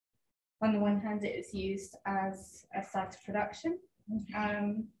on the one hand, it is used as a site of production,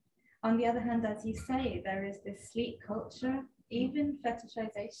 On the other hand, as you say, there is this sleep culture, even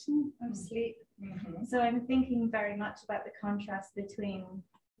fetishization of sleep. So I'm thinking very much about the contrast between,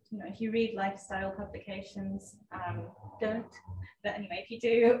 you know, if you read lifestyle publications, don't, but anyway, if you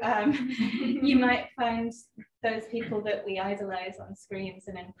do, you might find those people that we idolize on screens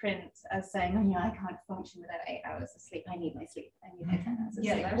and in print as saying, oh, yeah, I can't function without 8 hours of sleep. I need my sleep. I need my 10 hours of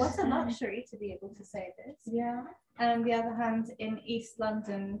sleep. What a luxury to be able to say this. Yeah. And on the other hand, in East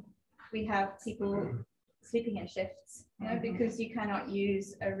London, we have people sleeping in shifts, you know, because you cannot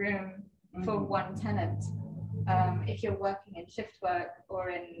use a room for one tenant. If you're working in shift work or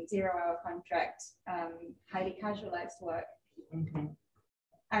in 0-hour contract, highly casualized work.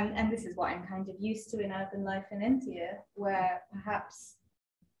 And this is what I'm kind of used to in urban life in India, where perhaps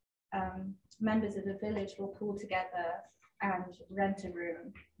members of a village will pull together and rent a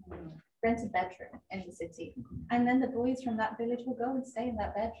room, rent a bedroom in the city. And then the boys from that village will go and stay in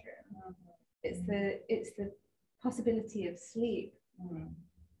that bedroom. It's the possibility of sleep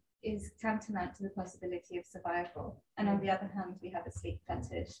is tantamount to the possibility of survival. And on the other hand, we have a sleep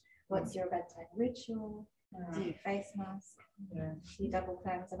fetish. What's your bedtime ritual? Do you face mask? Do you double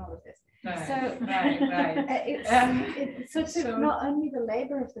cleanse and all of this? It's sort of not only the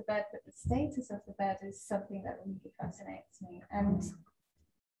labor of the bed, but the status of the bed is something that really fascinates me. And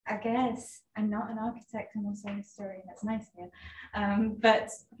I guess I'm not an architect, I'm also a historian, that's nice here. But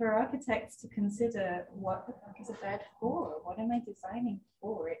for architects to consider, what the fuck is a bed for? What am I designing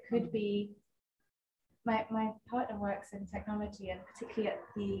for? It could be, my partner works in technology, and particularly at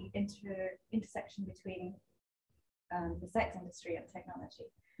the intersection between the sex industry and technology.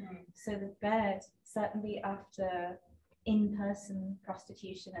 So the bed, certainly after in-person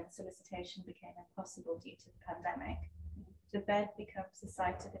prostitution and solicitation became impossible due to the pandemic, the bed becomes a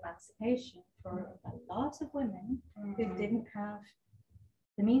site of emancipation for a lot of women who didn't have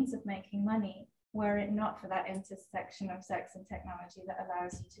the means of making money, were it not for that intersection of sex and technology that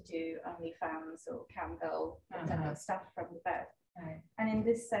allows you to do OnlyFans or Camgirl stuff from the bed. And in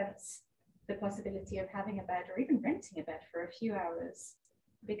this sense, the possibility of having a bed or even renting a bed for a few hours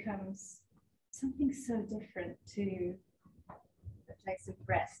becomes something so different to the place of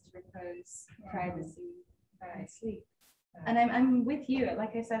rest, repose, privacy, sleep. And I'm with you.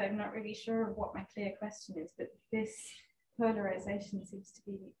 Like I said, I'm not really sure what my clear question is, but this polarization seems to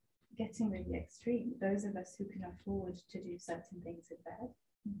be getting really extreme. Those of us who can afford to do certain things in bed,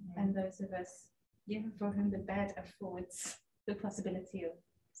 and those of us, for whom the bed affords the possibility of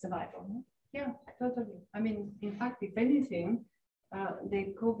survival. Yeah, totally. I mean, in fact, if anything,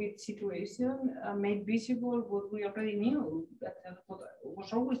 the COVID situation made visible what we already knew, that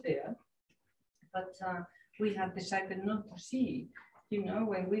was always there, but we have decided not to see. You know,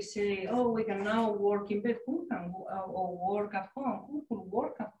 when we say, oh, we can now work in bed, who can or work at home? Who could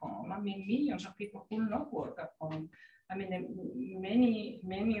work at home? I mean, millions of people could not work at home. I mean,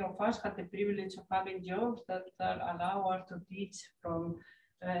 many of us had the privilege of having jobs that allow us to teach from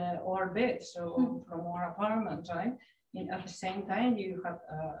our beds, so from our apartments, right? And at the same time, you have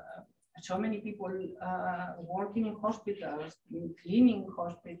so many people working in hospitals, cleaning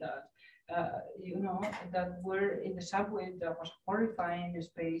hospitals, you know, that were in the subway. That was horrifying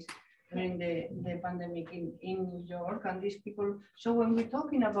space during the pandemic in New York, and these people. So when we're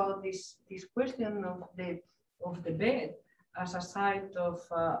talking about this question of the bed as a site of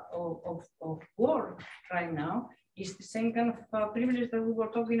work right now, is the same kind of privilege that we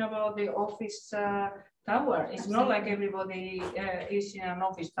were talking about the office tower. It's not like everybody is in an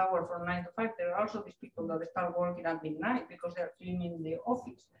office tower from 9 to 5. There are also these people that start working at midnight because they're cleaning the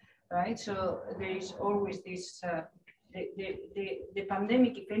office, right? So there is always this, the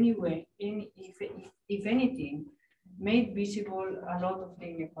pandemic, if anything, made visible a lot of the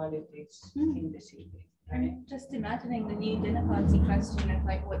inequalities in the city. Right? I'm just imagining the new dinner party question of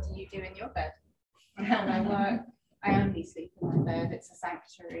like, what do you do in your bed? And I work, I only sleep in my bed. It's a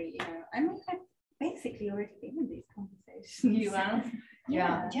sanctuary, you know. I've basically already been in these conversations. You have?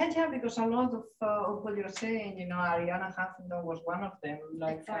 Yeah, because a lot of what you're saying, you know, Arianna Huffington was one of them,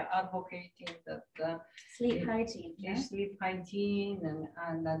 like advocating that sleep hygiene. Sleep hygiene,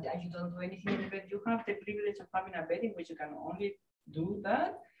 and that you don't do anything in the bed. You have the privilege of having a bed in which you can only do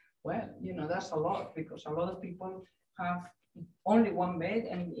that. Well, you know, that's a lot, because a lot of people have only one bed,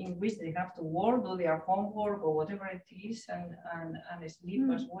 and in which they have to work, do their homework or whatever it is, and sleep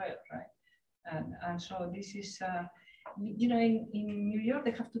as well, right? And so this is, you know, in New York,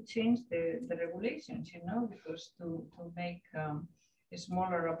 they have to change the regulations, you know, because to make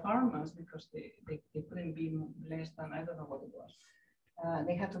smaller apartments, because they couldn't be less than, I don't know what it was,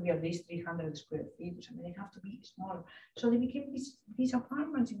 They have to be at least 300 square feet, and they have to be small. So they became these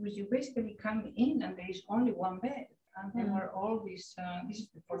apartments in which you basically come in and there is only one bed. And there were all these, this is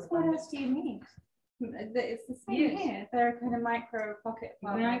before the What else do you need? It's the same here. There are kind of micro pocket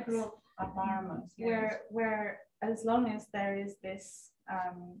apartments. Micro apartments, where as long as there is this,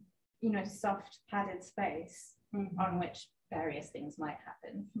 soft padded space on which various things might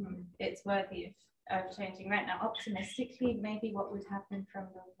happen, it's worthy of changing. Right now, optimistically, maybe what would happen from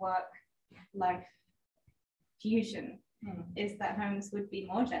the work-life fusion is that homes would be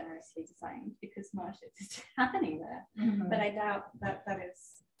more generously designed because more shit is happening there. But I doubt that that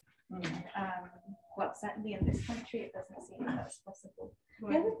is, certainly in this country, it doesn't seem that's possible.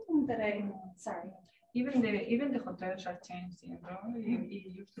 The other thing that even the hotels are changing.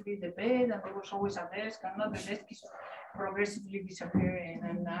 It used to be the bed, and there was always a desk, and now the desk is progressively disappearing.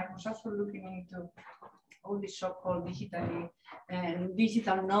 And I was also looking into all these so-called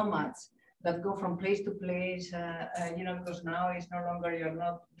digital nomads that go from place to place, because now it's no longer, you're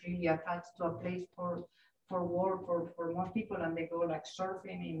not really attached to a place for work for most people, and they go like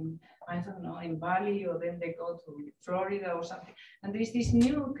surfing in, I don't know, in Bali, or then they go to Florida or something. And there is this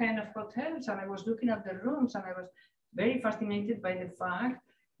new kind of hotels, and I was looking at the rooms, and I was very fascinated by the fact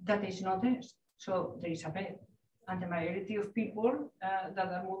that it's not desk. So there is a bed. And the majority of people that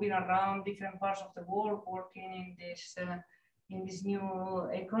are moving around different parts of the world, working in this new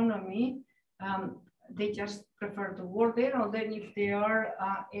economy, they just prefer to work there. Or then if they are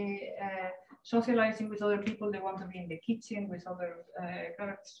socializing with other people, they want to be in the kitchen with other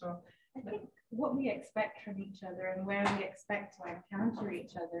characters. So I think what we expect from each other and where we expect to encounter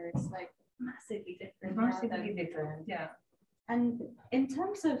each other is like massively different. Massively different, yeah. And in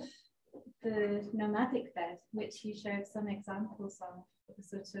terms of the nomadic bed, which you showed some examples of, the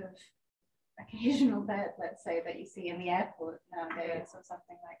sort of occasional bed, let's say, that you see in the airport nowadays or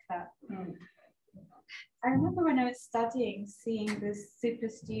something like that. I remember when I was studying, seeing this super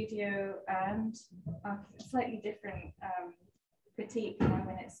studio and a slightly different critique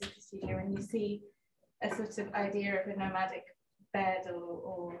when it's super studio, and you see a sort of idea of a nomadic bed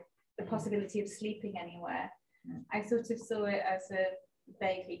or the possibility of sleeping anywhere. I sort of saw it as a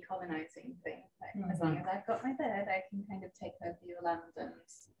vaguely colonizing thing. Like, as long as I've got my bed, I can kind of take over your land and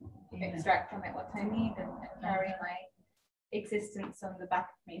extract from it what I need and carry my existence on the back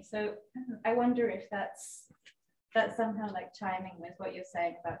of me. So I wonder if that's somehow like chiming with what you're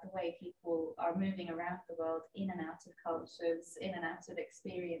saying about the way people are moving around the world, in and out of cultures, in and out of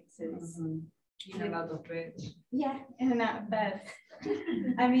experiences. In and out of bed. Yeah, in and out of bed.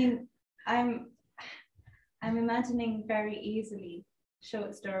 I mean, I'm imagining very easily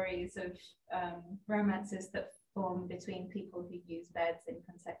short stories of romances that form between people who use beds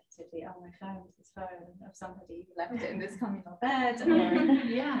consecutively. Oh, I found this phone of somebody who left it in this communal bed. Or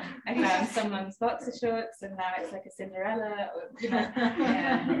I found someone's boxer shorts and now it's like a Cinderella. Or,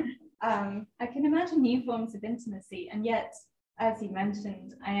 I can imagine new forms of intimacy, and yet, as you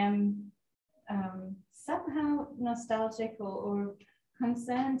mentioned, I am somehow nostalgic or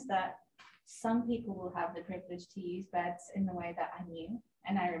concerned that some people will have the privilege to use beds in the way that I knew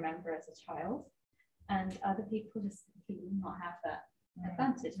and I remember as a child, and other people just simply will not have that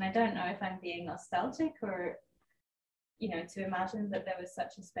advantage. And I don't know if I'm being nostalgic or, to imagine that there was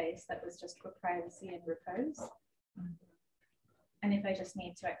such a space that was just for privacy and repose. And if I just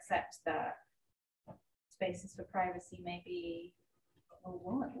need to accept that spaces for privacy maybe,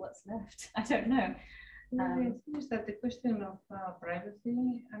 what's left? I don't know. Is that the question of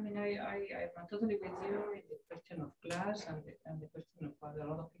privacy? I mean, I'm totally with you in the question of class and the question of whether a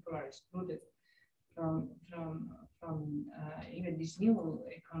lot of people are excluded from even this new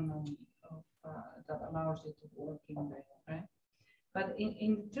economy of, that allows you to work in there, right? But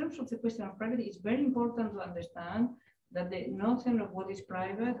in terms of the question of privacy, it's very important to understand that the notion of what is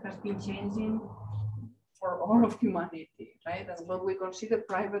private has been changing for all of humanity, right? And what we consider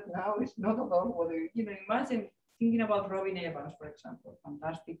private now is not at all what we, imagine thinking about Robin Evans, for example,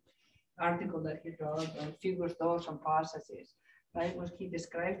 fantastic article that he wrote on figures, doors, and passages, right? Where he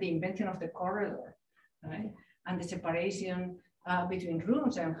described the invention of the corridor, right? And the separation between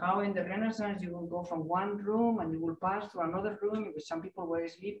rooms, and how in the Renaissance you will go from one room and you will pass to another room in which some people were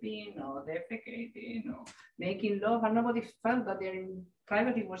sleeping or defecating or making love, and nobody felt that their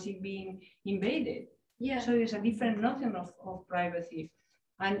privacy was being invaded. Yeah. So there's a different notion of privacy.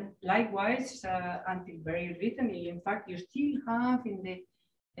 And likewise, until very recently, in fact, you still have in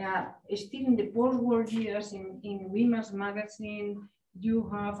the post-war years in women's magazine, you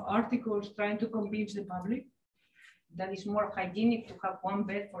have articles trying to convince the public that it's more hygienic to have one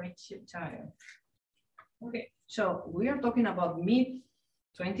bed for each child. Okay, so we are talking about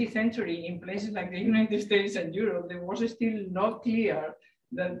mid-20th century in places like the United States and Europe. There was still not clear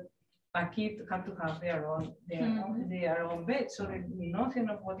that a kid had to have their own bed. So the notion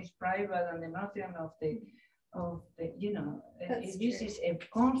of what is private and the notion of the this is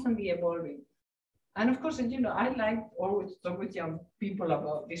constantly evolving. And of course, I like always talk with young people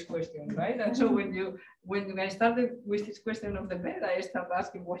about this question, right? And so when I started with this question of the bed, I started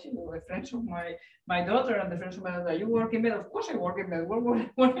asking, the friends of my daughter and the friends of my daughter, you work in bed? Of course I work in bed.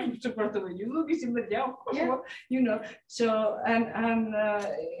 What am I supposed to do? You look in bed, yeah, of course. Yeah. So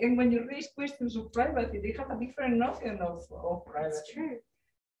and when you raise questions of privacy, they have a different notion of privacy. It's true.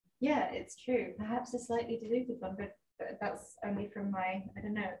 Yeah, it's true. Perhaps a slightly diluted one, but that's only from my, I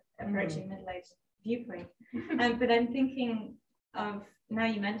don't know, approaching middle-age viewpoint. But I'm thinking of, now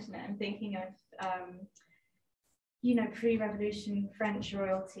you mention it, I'm thinking of pre-revolution French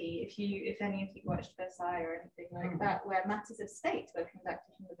royalty, if any of you watched Versailles or anything like that, where matters of state were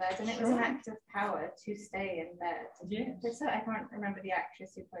conducted from the bed, and it was an act of power to stay in bed. Yes. So I can't remember the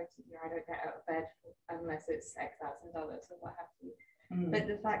actress who quoted, I don't get out of bed unless it's X $1,000 or what have you. But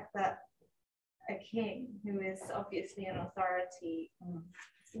the fact that a king, who is obviously an authority,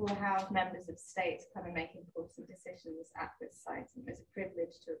 will have members of state come and make important decisions at this site, and it was a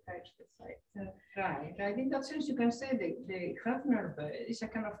privilege to approach this site. So, right. In that sense, you can say the Hafner bed is a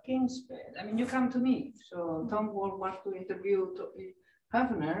kind of king's bed. I mean, you come to me, so Tom Wall wants to interview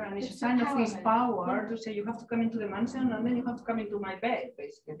Hafner, and it's a sign of his power to say you have to come into the mansion, and then you have to come into my bed,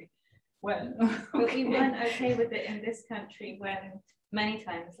 basically. Well, but we weren't okay with it in this country when many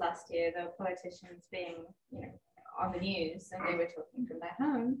times last year there were politicians being, on the news, and they were talking from their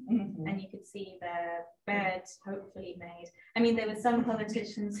home, and you could see their bed hopefully made. I mean, there were some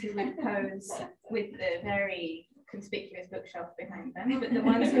politicians who would pose with the very conspicuous bookshelf behind them, but the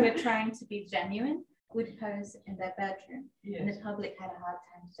ones who were trying to be genuine would pose in their bedroom. And the public had a hard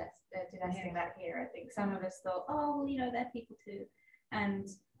time digesting that here. I think some of us thought, oh, well, they're people too. And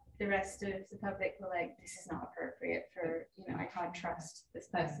the rest of the public were like, this is not appropriate for, I can't trust this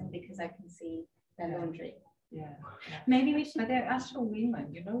person because I can see their laundry. Yeah. Maybe we should. But there are also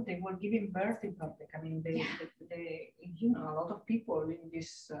women, they were giving birth in public. I mean, they a lot of people in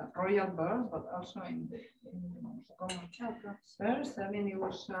this royal birth, but also in the common birth. I mean, it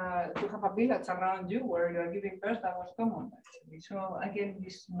was to have a village around you where you are giving birth. That was common, actually. So again,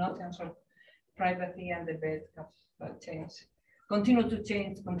 this notions of privacy and the bed have changed. Continue to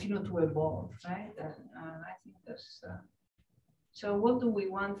change, continue to evolve, right? And I think that's. So what do we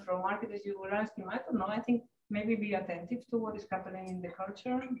want from architects? You were asking, I don't know. I think maybe be attentive to what is happening in the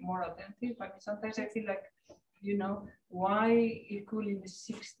culture, more attentive. I mean, sometimes I feel like, why it could in the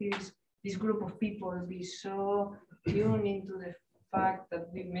 60s, this group of people be so tuned into the fact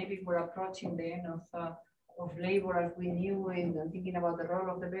that we maybe were approaching the end of labor as we knew it, and thinking about the role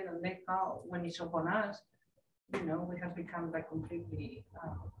of the bed, and then now when it's upon us, we have become like completely.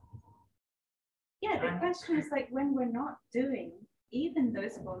 Yeah, the question is like when we're not doing even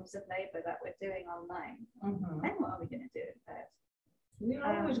those forms of labor that we're doing online, then what are we going to do instead? We're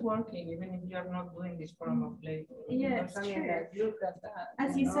always working, even if you're not doing this form of labor. Yeah, it's true. Look at that.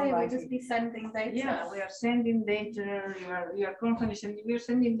 As you say, we'll just be sending data. Yeah, we are sending data. We are constantly sending. We are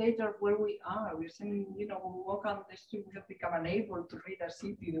sending data where we are. We're sending. We walk on the street. We have become unable to read a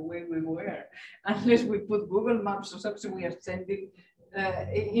city the way we were, unless we put Google Maps or something. We are sending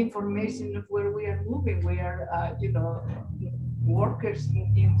information of where we are moving. We are, workers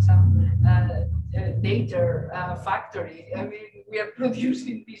in some data factory. I mean, we are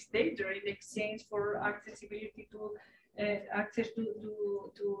producing this data in exchange for accessibility to access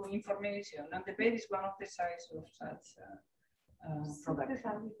to information. And the bed is one of the sides of such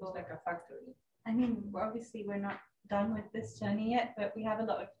production. It's like a factory. I mean, obviously we're not done with this journey yet, but we have a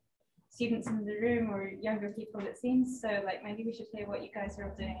lot of students in the room or younger people, it seems. So like maybe we should hear what you guys are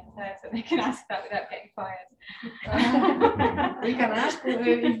all doing instead, so they can ask that without getting fired. We can ask if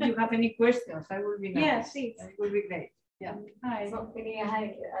you have any questions. That would be nice. Yeah, please. It would be great. Yeah. Hi. So I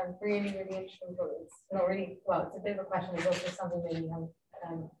had a really interesting thought. It's not really, well, it's a bit of a question. It's also something that you have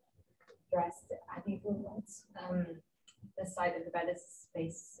addressed. I think once the site of the bed is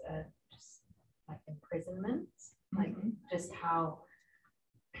space, just like imprisonment, like just how,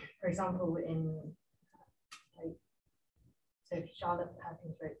 for example, so Charlotte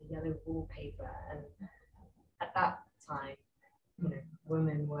Perkins wrote The Yellow Wallpaper, and at that time,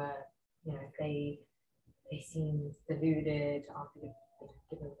 women were, they seemed deluded after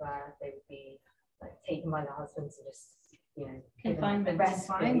giving birth. They would be like taken by the husbands and just, confinement.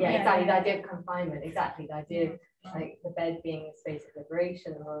 Yeah, exactly. The idea of confinement, exactly. The idea of like the bed being a space of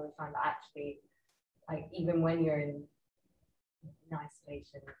liberation, and all the time, but actually, like even when you're in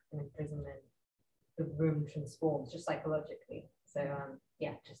isolation and imprisonment, the room transforms just psychologically. So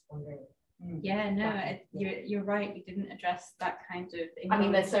yeah, just wondering. Yeah, no, you're right. We didn't address that kind of. I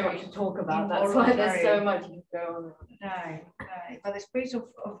mean, there's so much to talk about. That's why there's so much you can go on. Right. But the space of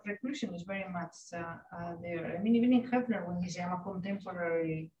reclusion is very much there. I mean, even in Hefner, when he says I'm a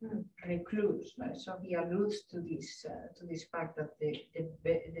contemporary recluse, right? So he alludes to this fact that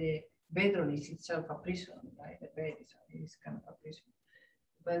the bedroom is itself a prison, right? The bed is kind of a prison.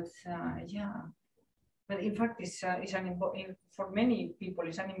 But yeah. But in fact, for many people,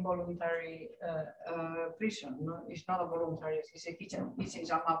 it's an involuntary prison. No? It's not a voluntary. It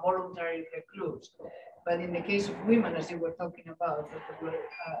says I'm a voluntary recluse. But in the case of women, as you were talking about,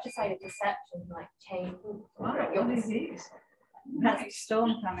 just like a deception, like change. Wow, what is this? That's a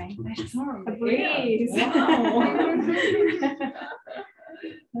storm coming. A storm. A breeze.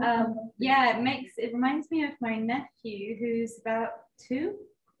 Wow. Yeah, it reminds me of my nephew who's about 2.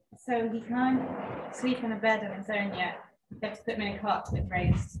 So he can't sleep in a bed on his own yet. You have to put him in a cot with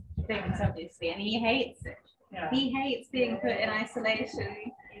raised things, obviously, and he hates it. Yeah. He hates being put in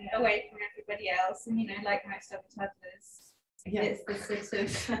isolation away from everybody else. And, like most other toddlers, it's the sort of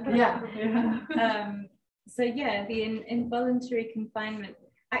so yeah, the involuntary confinement.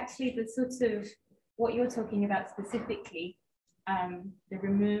 Actually, the sort of what you're talking about specifically, the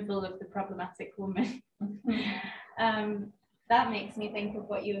removal of the problematic woman. That makes me think of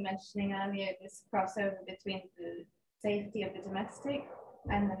what you were mentioning earlier, this crossover between the safety of the domestic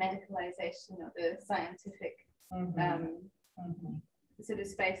and the medicalization of the scientific sort of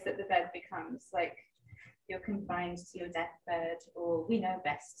space that the bed becomes. Like you're confined to your deathbed, or we know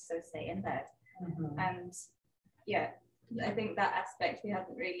best, so stay in bed. And yeah, I think that aspect we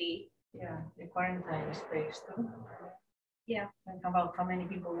haven't really. Yeah, the quarantine space too. Yeah. Think about how many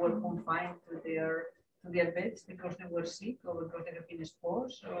people were confined to their beds because they were sick, or because they have been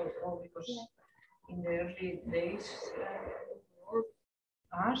exposed, or because in the early days we were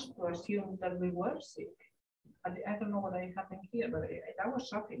asked to assume that we were sick. I don't know what happened here, but that was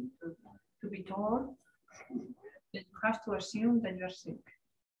shocking to be told that you have to assume that you're sick,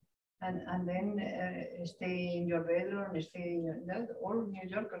 and then stay in your bedroom, stay in your. All New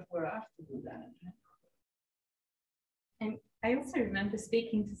Yorkers were asked to do that. And I also remember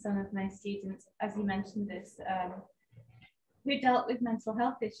speaking to some of my students, as you mentioned this, who dealt with mental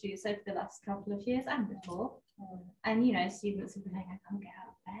health issues over the last couple of years and before. And, students would be like, I can't get out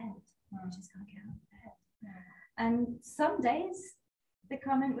of bed. I just can't get out of bed. And some days the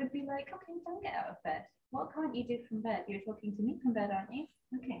comment would be like, okay, don't get out of bed. What can't you do from bed? You're talking to me from bed, aren't you?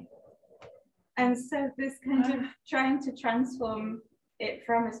 Okay. And so this kind of trying to transform it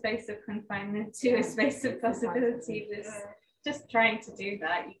from a space of confinement to a space of possibility was just trying to do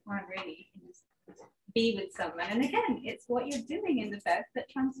that. You can't really just be with someone. And again, it's what you're doing in the bed that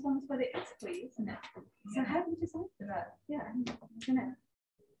transforms what it is for you, isn't it? So how do you decide for that? Yeah, I don't know.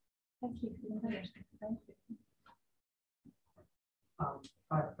 Thank you for the Thank you.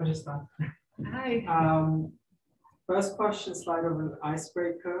 Hi, Pakistan. Hi. First question, slide of an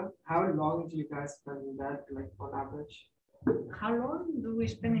icebreaker. How long do you guys spend in bed, like on average? How long do we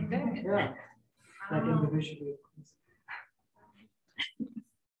spend in bed? Yeah, like individually.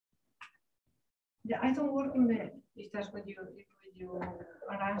 Yeah, I don't work in bed. Is that what you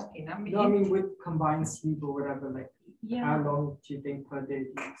are asking? I mean with combined sleep or whatever. Like, how long do you think per day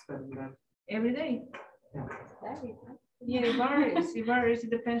do you spend in bed? Every day. Yeah. Yeah, it varies.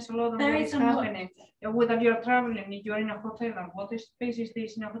 It depends a lot on what is happening. Whether you're traveling, if you're in a hotel, and what space is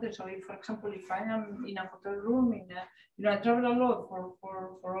this in a hotel. So, if, for example, if I am in a hotel room, I travel a lot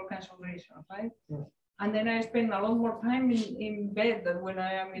for all kinds of reasons, right? Yeah. And then I spend a lot more time in bed than when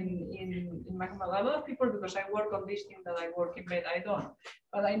I am in my home. A lot of people, because I work on this thing that I work in bed, I don't.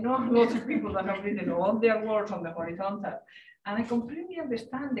 But I know a lot of people that have written all their works on the horizontal. And I completely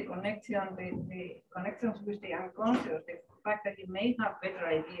understand the connections with the unconscious, the fact that you may have better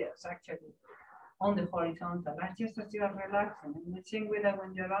ideas actually on the horizontal. That's just as you are relaxing. In the same way that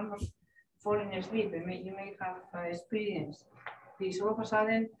when you're almost falling asleep, you may have experienced this all of a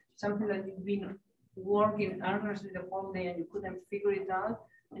sudden, something that you've been working earnestly the whole day and you couldn't figure it out.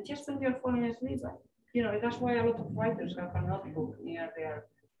 And just when you're falling asleep, that's why a lot of writers have a notebook near their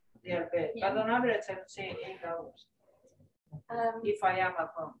bed. Yeah. But on average, I would say 8 hours. If I am at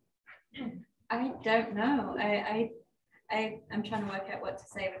home. I don't know. I I'm trying to work out what to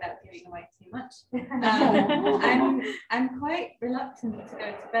say without giving away too much. I'm quite reluctant to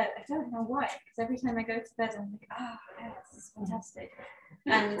go to bed. I don't know why, because every time I go to bed, I'm like, oh, yeah, this is fantastic.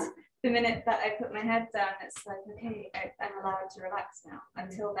 And the minute that I put my head down, it's like, okay, I'm allowed to relax now.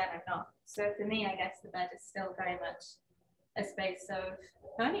 Until then, I'm not. So for me, I guess the bed is still very much a space of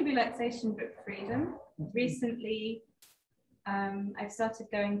not only relaxation, but freedom. Recently, I've started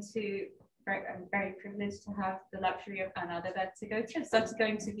going to, I'm very privileged to have the luxury of another bed to go to. I've started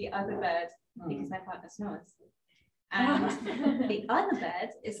going to the other bed because my partner snores. And the other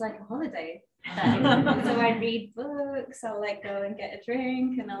bed is like a holiday bed. So I read books, I'll like go and get a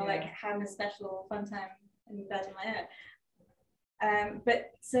drink, and I'll like have a special fun time in bed on my own.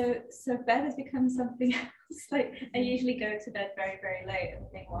 But so bed has become something else. Like I usually go to bed very, very late and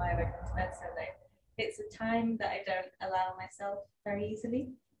think, why have I gone to bed so late? It's a time that I don't allow myself very easily.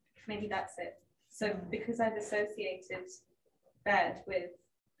 Maybe that's it. So because I've associated bed with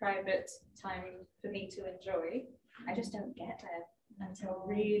private time for me to enjoy, I just don't get there until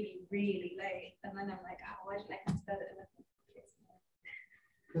really, really late. And then I'm like, oh, why didn't I come to bed at 11?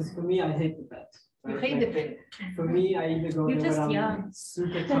 Because for me, I hate the bed. You hate the bed. For me, I either go You're there just when young. I'm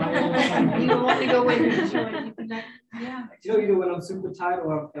super tired. You only go when you enjoy it. Like, yeah. Either when I'm super tired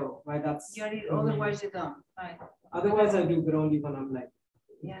or I'm ill, right? That's Otherwise you don't. Right. Otherwise I do, but only when I'm like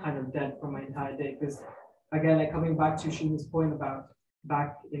Yeah. kind of dead for my entire day. Because again, like coming back to Shumi's point about back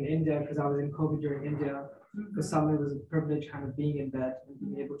in India, because I was in COVID during India, for some it was a privilege kind of being in bed and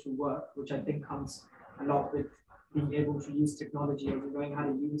being able to work, which I think comes a lot with being able to use technology and knowing how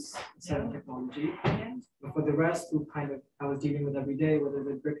to use certain technology. Yeah. But for the rest who kind of I was dealing with every day, whether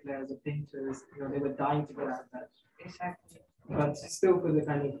they're bricklayers or painters, they were dying to get out of bed. Exactly. But still for the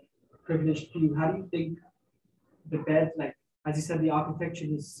kind of privileged few, how do you think the bed, like as you said, the architecture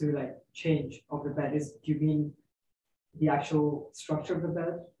needs to like change of the bed? Do you mean the actual structure of the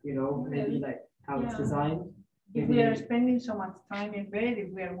bed, maybe like how it's designed? If we are spending so much time in bed, if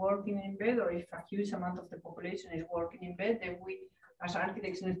we are working in bed, or if a huge amount of the population is working in bed, then we, as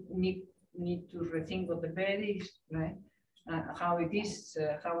architects, need to rethink what the bed is, right? How it is,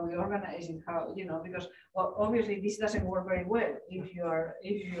 how we organize it, because obviously this doesn't work very well if you are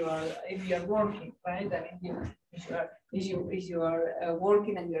working, right? I mean, if you are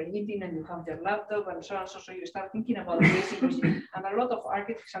working and you are eating and you have your laptop and so on, so you start thinking about this, and a lot of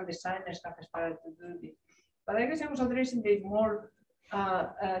architects and designers have started to do this. But I guess I was addressing the more,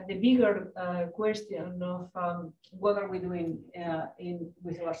 the bigger question of what are we doing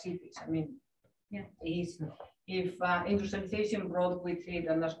with our cities? I mean, if industrialization brought with it,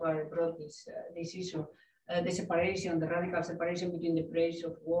 and that's why I brought this issue, the separation, the radical separation between the place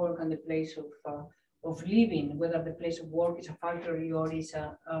of work and the place of living, whether the place of work is a factory or is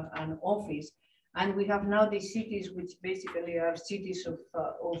an office. And we have now these cities, which basically are cities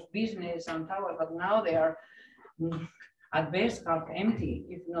of business and power, but now they are at best half empty,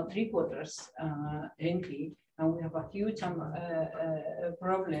 if not 3/4 empty. And we have a huge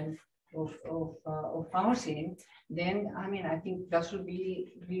problem of housing. Then, I mean, I think that should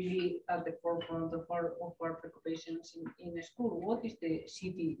be really at the forefront of our preoccupations in school. What is the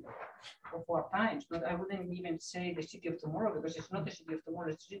city of our times? But I wouldn't even say the city of tomorrow, because it's not the city of tomorrow,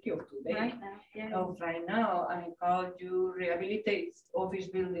 it's the city of today. Right now, yeah. Of right now, I mean, how do you rehabilitate office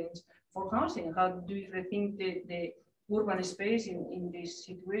buildings for housing? How do you rethink the urban space in this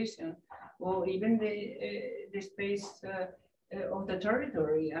situation, or even the space of the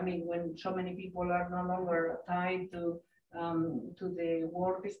territory? I mean, when so many people are no longer tied to the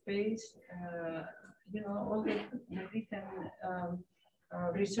workspace, all the recent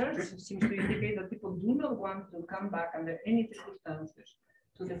research seems to indicate that people do not want to come back under any circumstances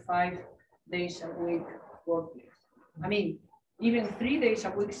to the 5 days a week workplace. I mean, even 3 days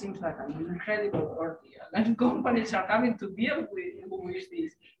a week seems like an incredible ordeal, and companies are having to deal with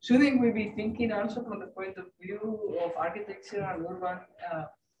this. Shouldn't we be thinking also from the point of view of architecture and urban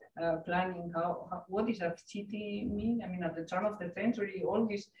planning, what does a city mean? I mean, at the turn of the century, all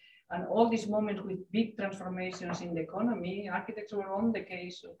these moments with big transformations in the economy, architects were on the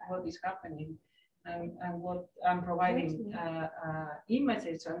case of what is happening, and what I'm providing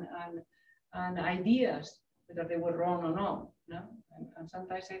images and ideas, whether they were wrong or not. No? And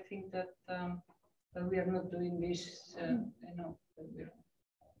sometimes I think that we are not doing this,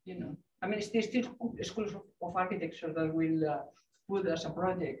 I mean, there's still schools of architecture that will put as a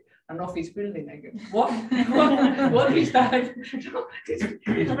project an office building. I go, what? What is that?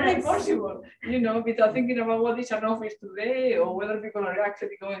 It's very possible, without thinking about what is an office today, or whether people are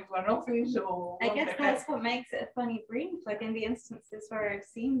actually going to an office, or I guess that's what makes it a funny brief. Like in the instances where I've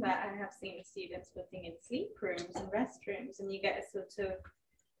seen that, I have seen students putting in sleep rooms and restrooms, and you get a sort of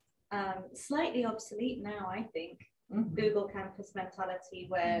slightly obsolete now, I think, Google campus mentality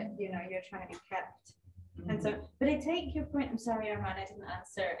where you're trying to be kept. And so, but I take your point. I'm sorry, Arman, I didn't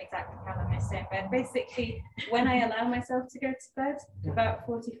answer exactly how long I stay in bed. Basically, when I allow myself to go to bed, about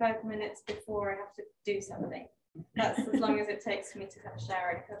 45 minutes before I have to do something. That's as long as it takes for me to have a shower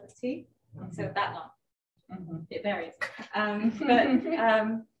and a cup of tea. So that long. It varies. But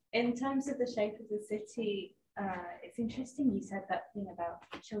in terms of the shape of the city, it's interesting you said that thing about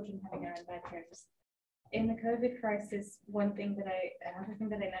children having their own bedrooms. In the COVID crisis, another thing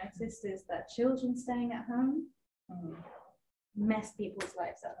that I noticed is that children staying at home mess people's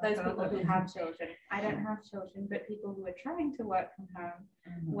lives up. Those people who have children. I don't have children, but people who are trying to work from home,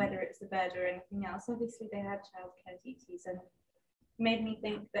 whether it's the bed or anything else, obviously they had childcare duties, and made me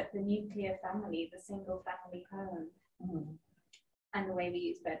think that the nuclear family, the single family home, and the way we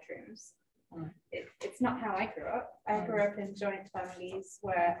use bedrooms, it's not how I grew up. I grew up in joint families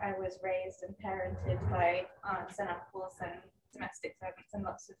where I was raised and parented by aunts and uncles and domestic servants and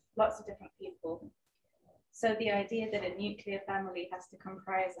lots of different people. So the idea that a nuclear family has to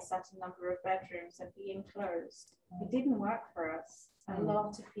comprise a certain number of bedrooms and be enclosed, it didn't work for us. A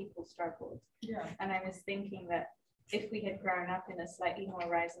lot of people struggled. And I was thinking that if we had grown up in a slightly more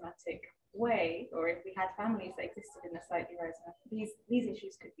rhizomatic way, or if we had families that existed in a slightly rhizomatic, these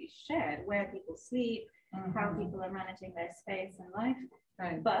issues could be shared, where people sleep, how people are managing their space and life.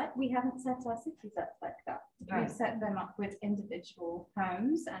 But we haven't set our cities up like that. We've set them up with individual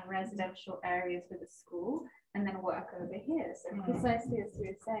homes and residential areas with a school, and then work over here. So precisely as you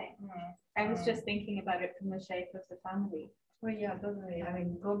were saying, I was just thinking about it from the shape of the family. Well, yeah, totally. I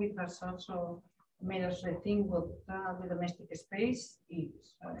mean, COVID has also made us rethink what the domestic space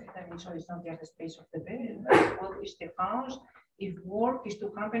is. I mean, so it's not just the space of the bed, but what is the house? If work is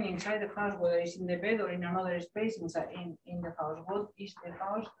to happen inside the house, whether it's in the bed or in another space inside in the house, what is the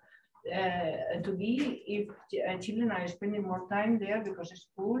house to be if children are spending more time there because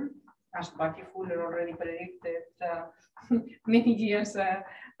school, as Bucky Fuller already predicted many years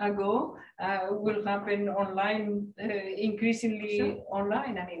ago, will happen online, increasingly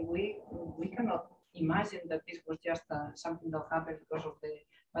online. I mean, we cannot imagine that this was just something that happened because of the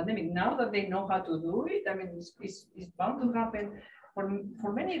pandemic. Now that they know how to do it, I mean, it's bound to happen for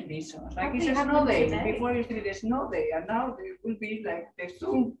many reasons. Like it's a snow day. Before it was a snow day, and now it will be like the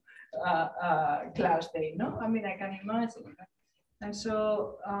Zoom class day. No, I mean, I can imagine. And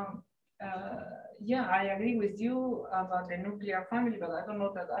so, yeah, I agree with you about the nuclear family, but I don't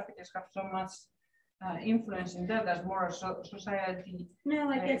know that architects have so much influence in that. That's more a society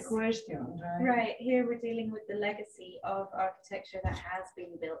question. Right, here we're dealing with the legacy of architecture that has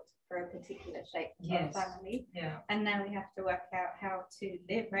been built for a particular shape of family. And now we have to work out how to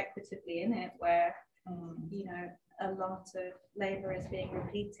live equitably in it, where a lot of labor is being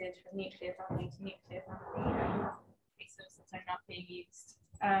repeated from nuclear family to nuclear family, and resources are not being used.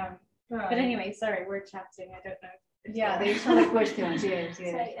 But anyway, sorry, we're chatting. I don't know. Yeah, there's other questions. Yes.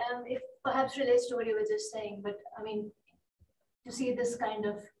 Sorry, it perhaps relates to what you were just saying, but I mean, to see this kind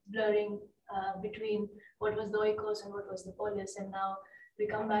of blurring between what was the oikos and what was the polis, and now we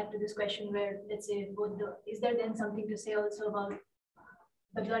come back to this question where, let's say, is there then something to say also about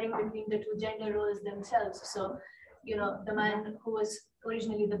the blurring between the two gender roles themselves? So, the man who was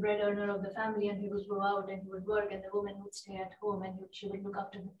originally the bread earner of the family, and he would go out and he would work, and the woman would stay at home and she would look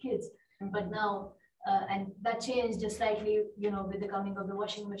after the kids. But now, and that changed just slightly, with the coming of the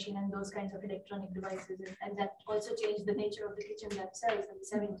washing machine and those kinds of electronic devices, and that also changed the nature of the kitchen themselves in the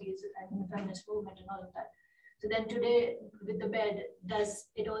 70s and the feminist movement and all of that. So then today, with the bed, does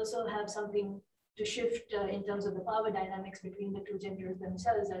it also have something to shift in terms of the power dynamics between the two genders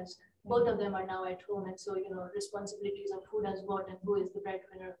themselves, as both of them are now at home, and so responsibilities of who does what and who is the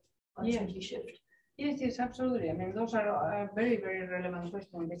breadwinner constantly shift? Yes, absolutely. I mean, those are very, very relevant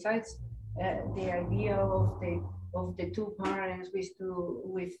questions. Besides the idea of the two parents with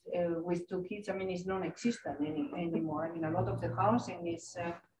two kids, I mean, it's non-existent anymore. I mean, a lot of the housing is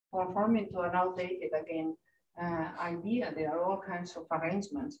conforming to an outdated idea. There are all kinds of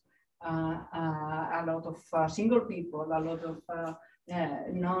arrangements. A lot of single people, a lot of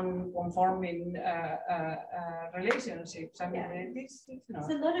non-conforming relationships. I mean, it's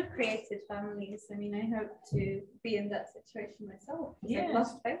a lot of created families. I mean, I hope to be in that situation myself. I've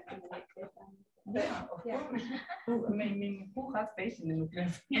lost faith in the nuclear family. Yeah, of Yeah. course. I mean, who has faith in the nuclear?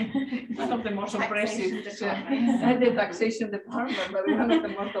 One of the most Taxation oppressive, department. the taxation department, but one of the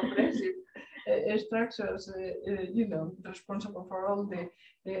most oppressive structures, you know, responsible for all the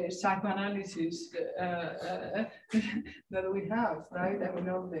psychoanalysis that we have, right? I mean,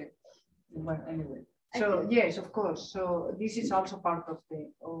 all the, well, anyway. So yes, of course. So this is also part of the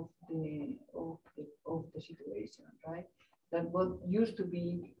situation, right? That what used to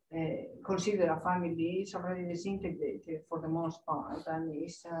be considered a family is already disintegrated for the most part, and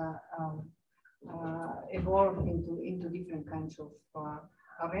is evolved into different kinds of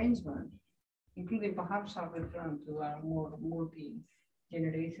arrangement, including perhaps a return to a more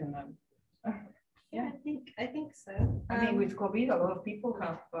multi-generational. Yeah, I think so. I mean, with COVID, a lot of people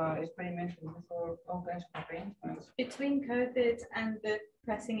have experimented with all kinds of arrangements. Between COVID and the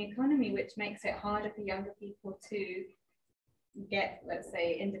pressing economy, which makes it harder for younger people to get, let's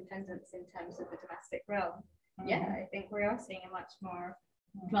say, independence in terms of the domestic realm. Yeah, I think we are seeing a much more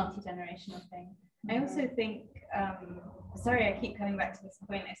multi-generational thing. I also think, sorry, I keep coming back to this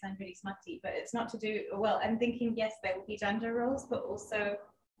point, I sound really smutty, but it's not to do, well, I'm thinking, yes, there will be gender roles, but also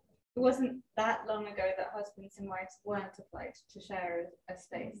it wasn't that long ago that husbands and wives weren't obliged to share a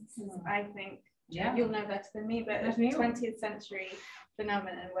space. I think, you'll know better than me, but a 20th century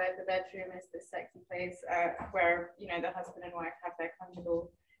phenomenon where the bedroom is this sexy place where, you know, the husband and wife have their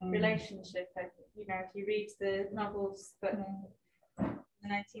conjugal relationship. You know, if you read the novels, but in the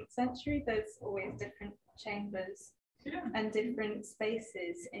 19th century, there's always different chambers and different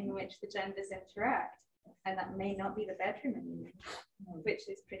spaces in which the genders interact. And that may not be the bedroom anymore, which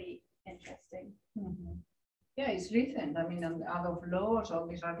is pretty interesting. Yeah, it's recent. I mean, out of laws, all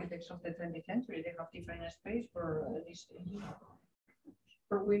these architects of the 20th century, they have different space for this,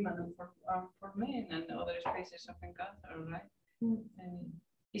 for women and for men, and other spaces of encounter, right? And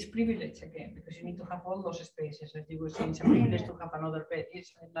it's privilege again, because you need to have all those spaces. As you were saying, it's a privilege to have another bed.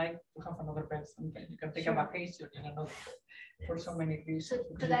 It's like to have another bed. Sometimes you can take a vacation in another bed for so many reasons.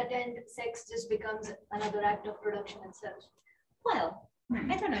 So to that end, sex just becomes another act of production itself. Well,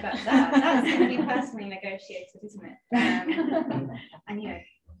 I don't know about that. That's going to be personally negotiated, isn't it? And you know,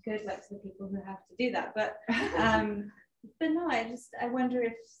 good luck to the people who have to do that. But no, I wonder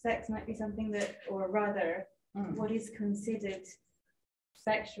if sex might be something that, or rather, what is considered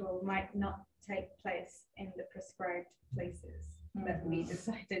sexual might not take place in the prescribed places that we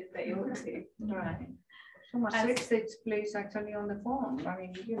decided they ought to. Right. So much sex takes place actually on the phone. I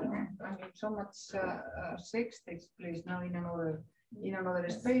mean, you know, so much sex takes place now in another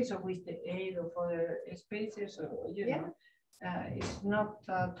space, or with the aid of other spaces, or you know, it's not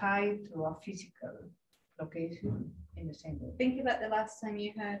tied to a physical location in the same way. Think about the last time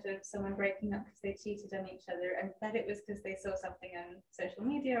you heard of someone breaking up because they cheated on each other, and bet it was because they saw something on social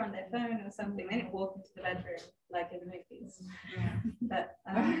media, or on their phone or something. They didn't walk into the bedroom like in the movies. But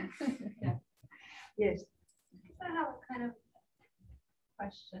yeah. Yes. I have a kind of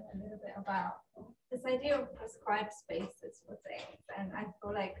question a little bit about this idea of prescribed spaces for things, and I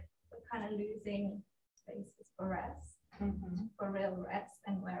feel like we're kind of losing spaces for rest, for real rest,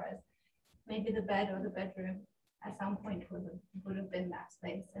 and whereas maybe the bed or the bedroom at some point would have been that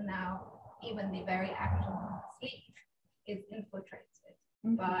space, and now even the very act of sleep is infiltrated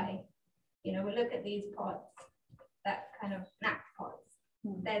by, you know, we look at these pods, that kind of nap pods,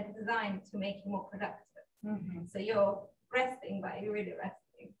 they're designed to make you more productive. So you're resting, but you're really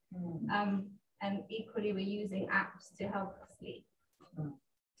resting. And equally, we're using apps to help us sleep.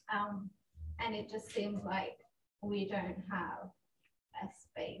 And it just seems like we don't have a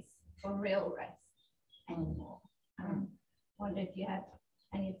space for real rest anymore. Wonder if you had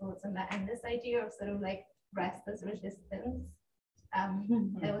any thoughts on that. And this idea of sort of like rest as resistance.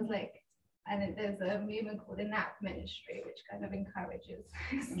 There was like, I think there's a movement called the nap ministry, which kind of encourages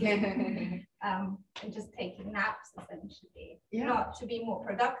sleep, and just taking naps essentially, not to be more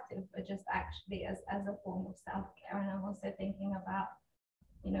productive, but just actually as a form of self-care. And I'm also thinking about,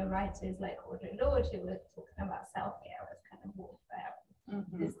 you know, writers like Audre Lorde who were talking about self-care as kind of warfare.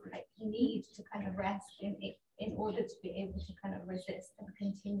 This like need to kind of rest in order to be able to kind of resist and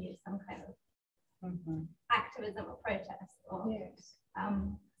continue some kind of activism or protest. Or,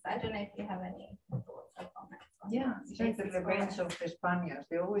 so I don't know if you have any thoughts or comments on that. It's like the revenge of the Spaniards.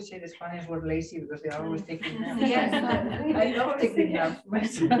 They always say the Spaniards were lazy because they are always taking naps. I love taking naps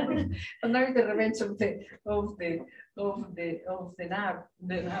myself. And now the revenge of the nap,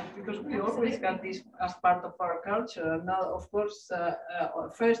 because we always got this as part of our culture. And now, of course,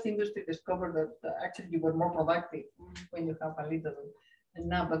 first industry discovered that actually you were more productive when you have a little And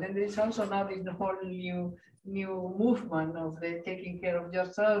now, but then there's also now this whole new movement of the taking care of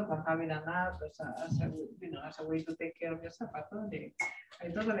yourself and having a nap as a way to take care of yourself. I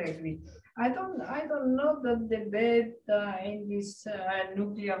totally agree. I don't know that the bed in this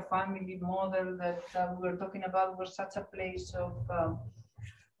nuclear family model that we were talking about was such a place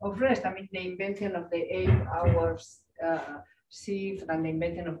of rest. I mean, the invention of the 8 hours shift and the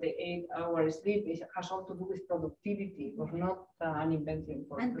invention of the 8-hour sleep has all to do with productivity. It was not an invention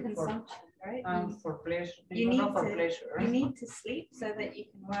for consumption, right? For pleasure. You You need to sleep so that you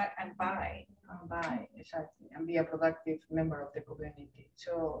can work and buy. And buy, exactly, and be a productive member of the community.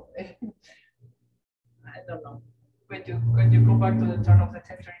 So I don't know. When you go back to the turn of the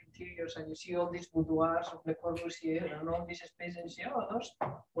century interiors and you see all these boudoirs of Le Corbusier and all these spaces, those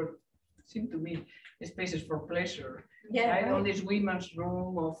were, seem to me, spaces for pleasure. Yeah, right? Right. All this women's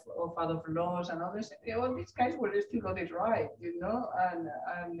room of Adolf Loos and others. All these guys were still got it right, and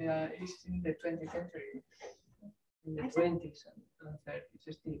it's in the 20th century, in the 20s and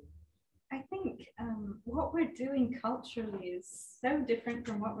 30s still. I think what we're doing culturally is so different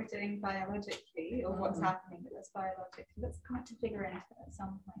from what we're doing biologically or what's happening with us biologically. Let's start to figure into it at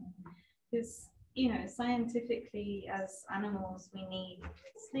some point. Because, scientifically, as animals, we need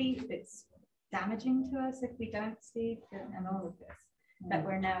sleep. It's damaging to us if we don't sleep, and all of this that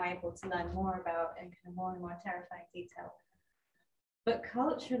we're now able to learn more about in kind of more and more terrifying detail. But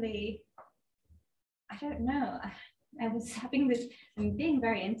culturally, I don't know. I was having this, I'm being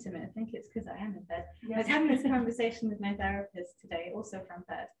very intimate. I think it's because I am in bed. I was having this conversation with my therapist today, also from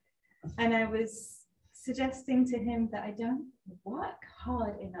bed. And I was suggesting to him that I don't work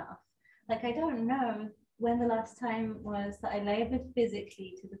hard enough. Like, I don't know when the last time was that I labored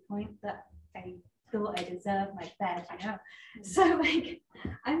physically to the point that I thought I deserved my bed, So, like,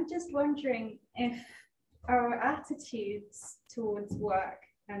 I'm just wondering if our attitudes towards work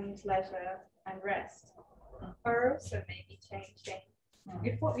and leisure and rest are also maybe changing.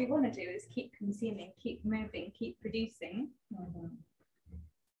 If what we want to do is keep consuming, keep moving, keep producing,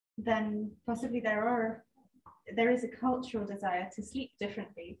 then possibly there is a cultural desire to sleep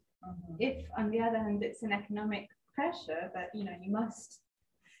differently. If, on the other hand, it's an economic pressure that you must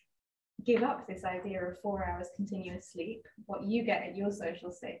give up this idea of 4 hours continuous sleep, what you get at your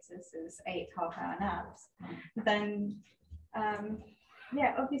social status is 8 half-hour naps, then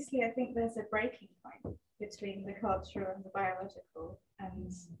obviously I think there's a breaking point between the cultural and the biological,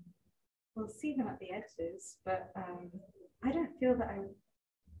 and we'll see them at the edges, but I don't feel that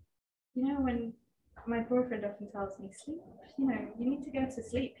when my boyfriend often tells me, sleep, you need to go to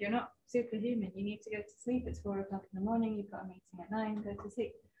sleep, you're not superhuman, you need to go to sleep, it's 4 o'clock in the morning, you've got a meeting at 9, go to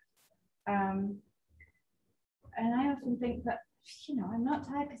sleep. And I often think that, I'm not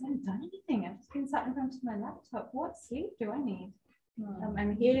tired because I haven't done anything, I've just been sat in front of my laptop, what sleep do I need?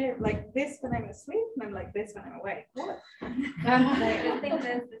 I'm here like this when I'm asleep, and I'm like this when I'm awake. What? I think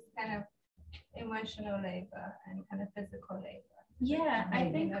there's this kind of emotional labor and kind of physical labor. Yeah, I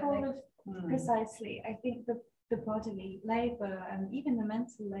think all of precisely. I think the bodily labor and even the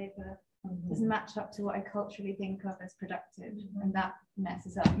mental labor doesn't match up to what I culturally think of as productive, and that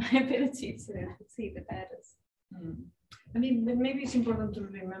messes up my ability to see the bed as. I mean, maybe it's important to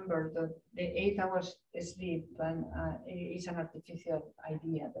remember that the 8 hours sleep is an artificial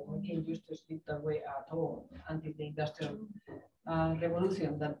idea that we can use to sleep that way at all until the Industrial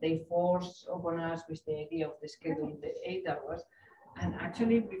Revolution, that they force upon us with the idea of the schedule, the 8 hours. And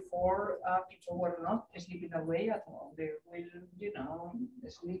actually, before people were not sleeping that way at all. They will,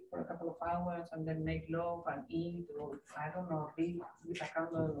 sleep for a couple of hours and then make love and eat, or I don't know, read with a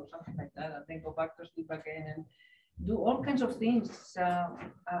candle or something like that, and then go back to sleep again and do all kinds of things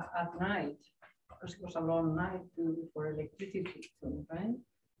at night, because it was a long night for electricity, right?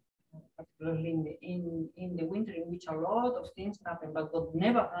 Particularly in the winter, in which a lot of things happen, but what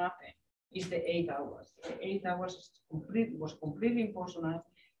never happened is the 8 hours. The 8 hours was completely impersonal.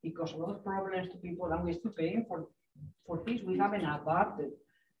 It caused a lot of problems to people, and we're still paying for this. We haven't adapted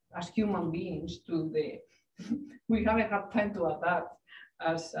as human beings to we haven't had time to adapt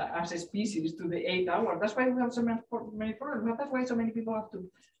as a species to the 8 hours. That's why we have so many problems. That's why so many people have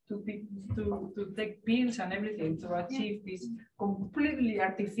to take pills and everything to achieve this completely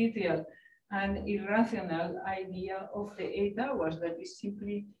artificial and irrational idea of the 8 hours that is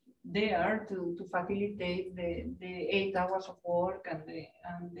simply there to facilitate the 8 hours of work and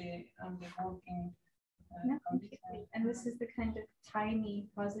the working. And this is the kind of tiny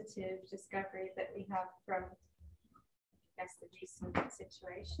positive discovery that we have from, I guess, the recent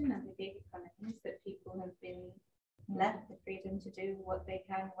situation and the gig economies, that people have been left the freedom to do what they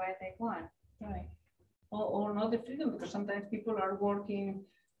can where they want. Right. or not the freedom, because sometimes people are working,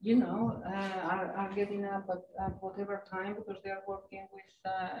 you know, are getting up at whatever time because they are working with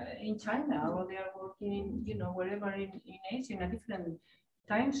in China, or they are working, you know, wherever in Asia, in a different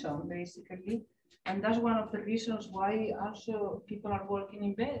time zone, basically. And that's one of the reasons why also people are working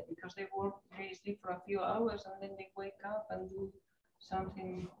in bed, because they work, they sleep for a few hours and then they wake up and do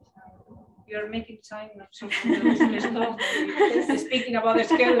something. You are making signs of stuff. Speaking about the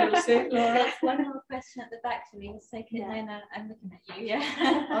schedules, Laura. There's one more question at the back to me. So, Helena, I'm looking at you.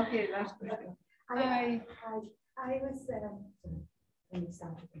 Yeah. Okay, last question. I was let me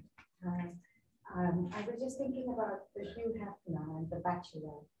start again. I was just thinking about the Hugh Hefner and The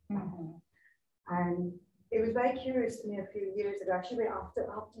Bachelor. And it was very curious to me a few years ago, actually after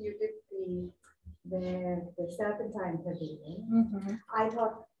you did the Serpentine Pavilion, I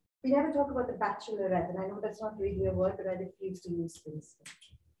thought, we never talk about the Bachelorette, and I know that's not really a word, but I refuse to use spinster.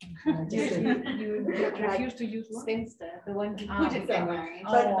 You refuse to use what? Spinster, the one who couldn't get married.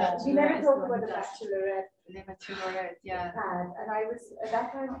 But we never talk about the Bachelorette. The Bachelorette, yeah. And I was, at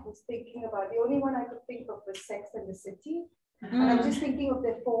that time, I was thinking about, the only one I could think of was Sex and the City. And I was just thinking of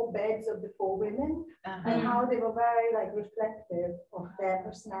the 4 beds of the 4 women and how they were very like reflective of their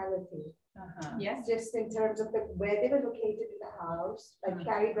personality. Yes. Just in terms of where they were located in the house. Like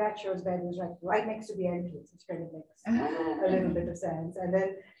Carrie Bradshaw's bed was like right next to the entrance, which kind of makes a little bit of sense. And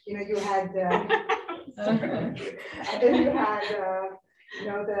then, you know, you had, and then you had, you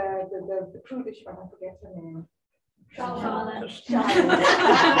know, the prudish one, I forget her name. Charlotte.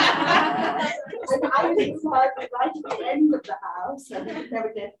 And I was inside right at the end of the house, and we could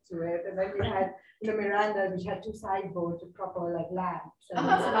never get to it. And then you had, you know, Miranda, which had 2 sideboards with proper like lamps, and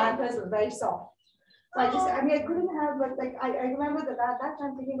Samantha's was very soft. So I mean, I couldn't have, but like I remember that at that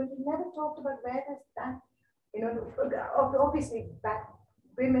time thinking, but we never talked about where does that, you know, obviously that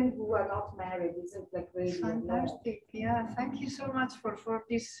women who are not married isn't like really fantastic. Yeah, thank you so much for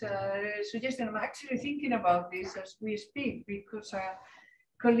this suggestion. I'm actually thinking about this as we speak, because a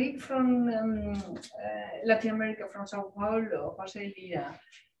colleague from Latin America, from Sao Paulo, Jose Lira,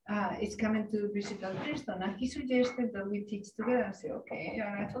 is coming to visit at Princeton, and he suggested that we teach together. I said, okay,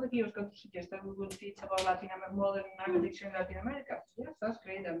 and I thought he was going to suggest that we will teach about modern architecture in Latin America. Yes, that's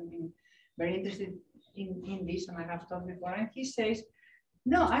great. I've been very interested in this, and I have thought before. And he says,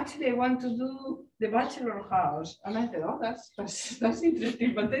 no, actually, I want to do the bachelor house. And I said, oh, that's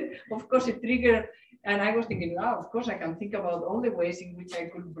interesting. But then, of course, it triggered, and I was thinking, oh, of course, I can think about all the ways in which I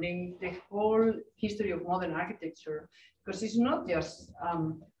could bring the whole history of modern architecture, because it's not just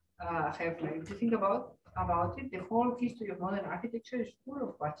Hefner. If you think about it, the whole history of modern architecture is full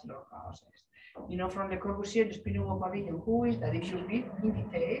of bachelor houses. You know, from Le Corbusier to Spinello Pavilion, who is that? If you read in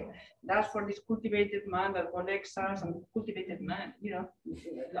detail, that's for this cultivated man that collects us, and cultivated man, you know,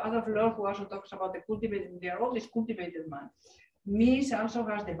 Adolf Lohr, who also talks about the cultivated, they are all this cultivated man. Mies also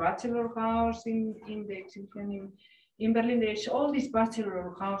has the bachelor house in the exhibition in Berlin. There's all these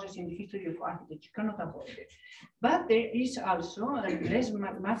bachelor houses in the history of architecture, you cannot avoid it. But there is also,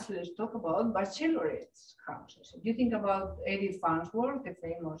 and much less talk about, bachelorette houses. If you think about Edith Farnsworth, the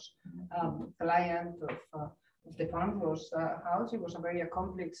famous client of the Farnsworth house, he was a very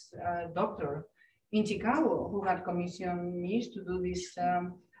accomplished doctor in Chicago who had commissioned Mies to do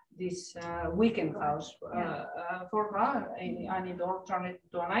this weekend house for her, and it all turned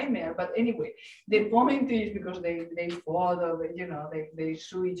into a nightmare. But anyway, the point is, because they fought, or you know, they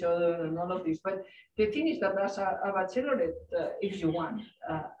sue each other and all of this. But the thing is that that's a bachelorette, if you want,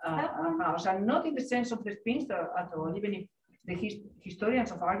 a house, and not in the sense of the spinster at all, even if the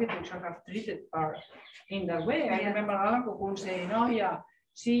historians of architecture have treated her in that way. I remember Alan Cocon saying, oh yeah,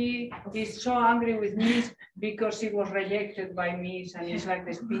 she is so angry with me because she was rejected by me, and it's like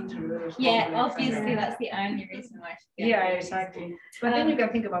the spinster. Yeah, obviously that's the only reason why. Yeah, exactly. But then you can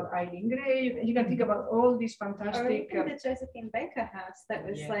think about Eileen Gray, you can think about all these fantastic. Or even the Josephine Baker house that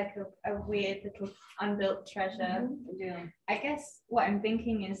was like a weird little unbuilt treasure. Yeah. I guess what I'm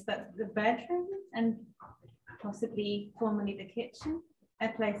thinking is that the bedroom and possibly formerly the kitchen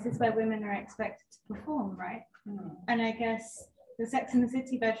are places where women are expected to perform, right? And I guess the Sex and the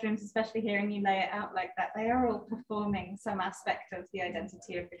City bedrooms, especially hearing you lay it out like that, they are all performing some aspect of the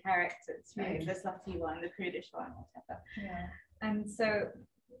identity of the characters, right? The slutty one, the prudish one, whatever. Yeah. And so,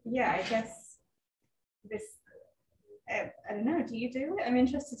 yeah, I guess this, I don't know, do you do it? I'm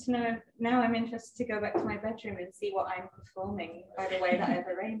interested to know, now I'm interested to go back to my bedroom and see what I'm performing by the way that I've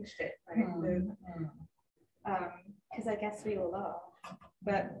arranged it, right? Because I guess we all are.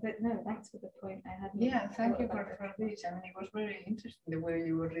 But no, thanks for the point. I hadn't. Yeah, thank you for this. I mean, it was very interesting the way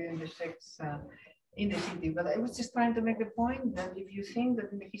you were reading the sex in the city. But I was just trying to make the point that if you think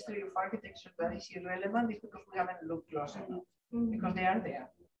that in the history of architecture that is irrelevant, it's because we haven't looked close enough, because they are there.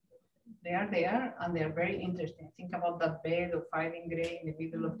 They are there and they are very interesting. Think about that bed of 5 in gray in the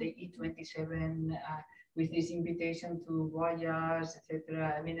middle of the E27 with this invitation to voyage,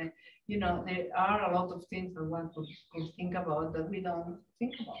 etc. I mean, you know, there are a lot of things that one could think about that we don't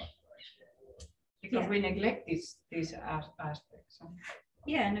think about because we neglect these aspects.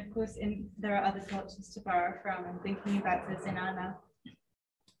 Yeah, and of course, there are other cultures to borrow from. I'm thinking about the Zenana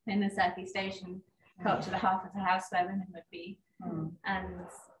in the Southeast Asian culture, the half of the house where women would be. And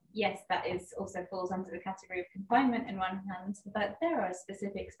yes, that is also falls under the category of confinement in one hand, but there are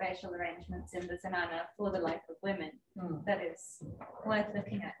specific spatial arrangements in the Zenana for the life of women that is worth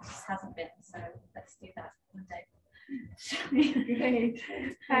looking at. It just hasn't been, so let's do that one day. Great,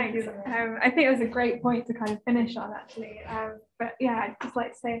 thanks. I think it was a great point to kind of finish on, actually. But yeah, I'd just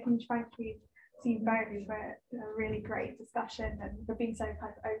like to say a huge thank you to you both for a really great discussion and for being so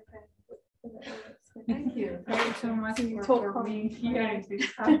kind of open. Thank you. Thank you so much for being here in this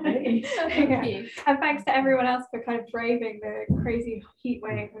Thank you. And thanks to everyone else for kind of braving the crazy heat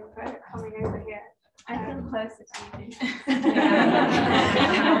wave and for coming over here. I feel closer to you.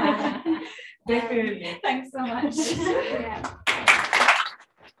 Definitely. Thanks so much. Yeah.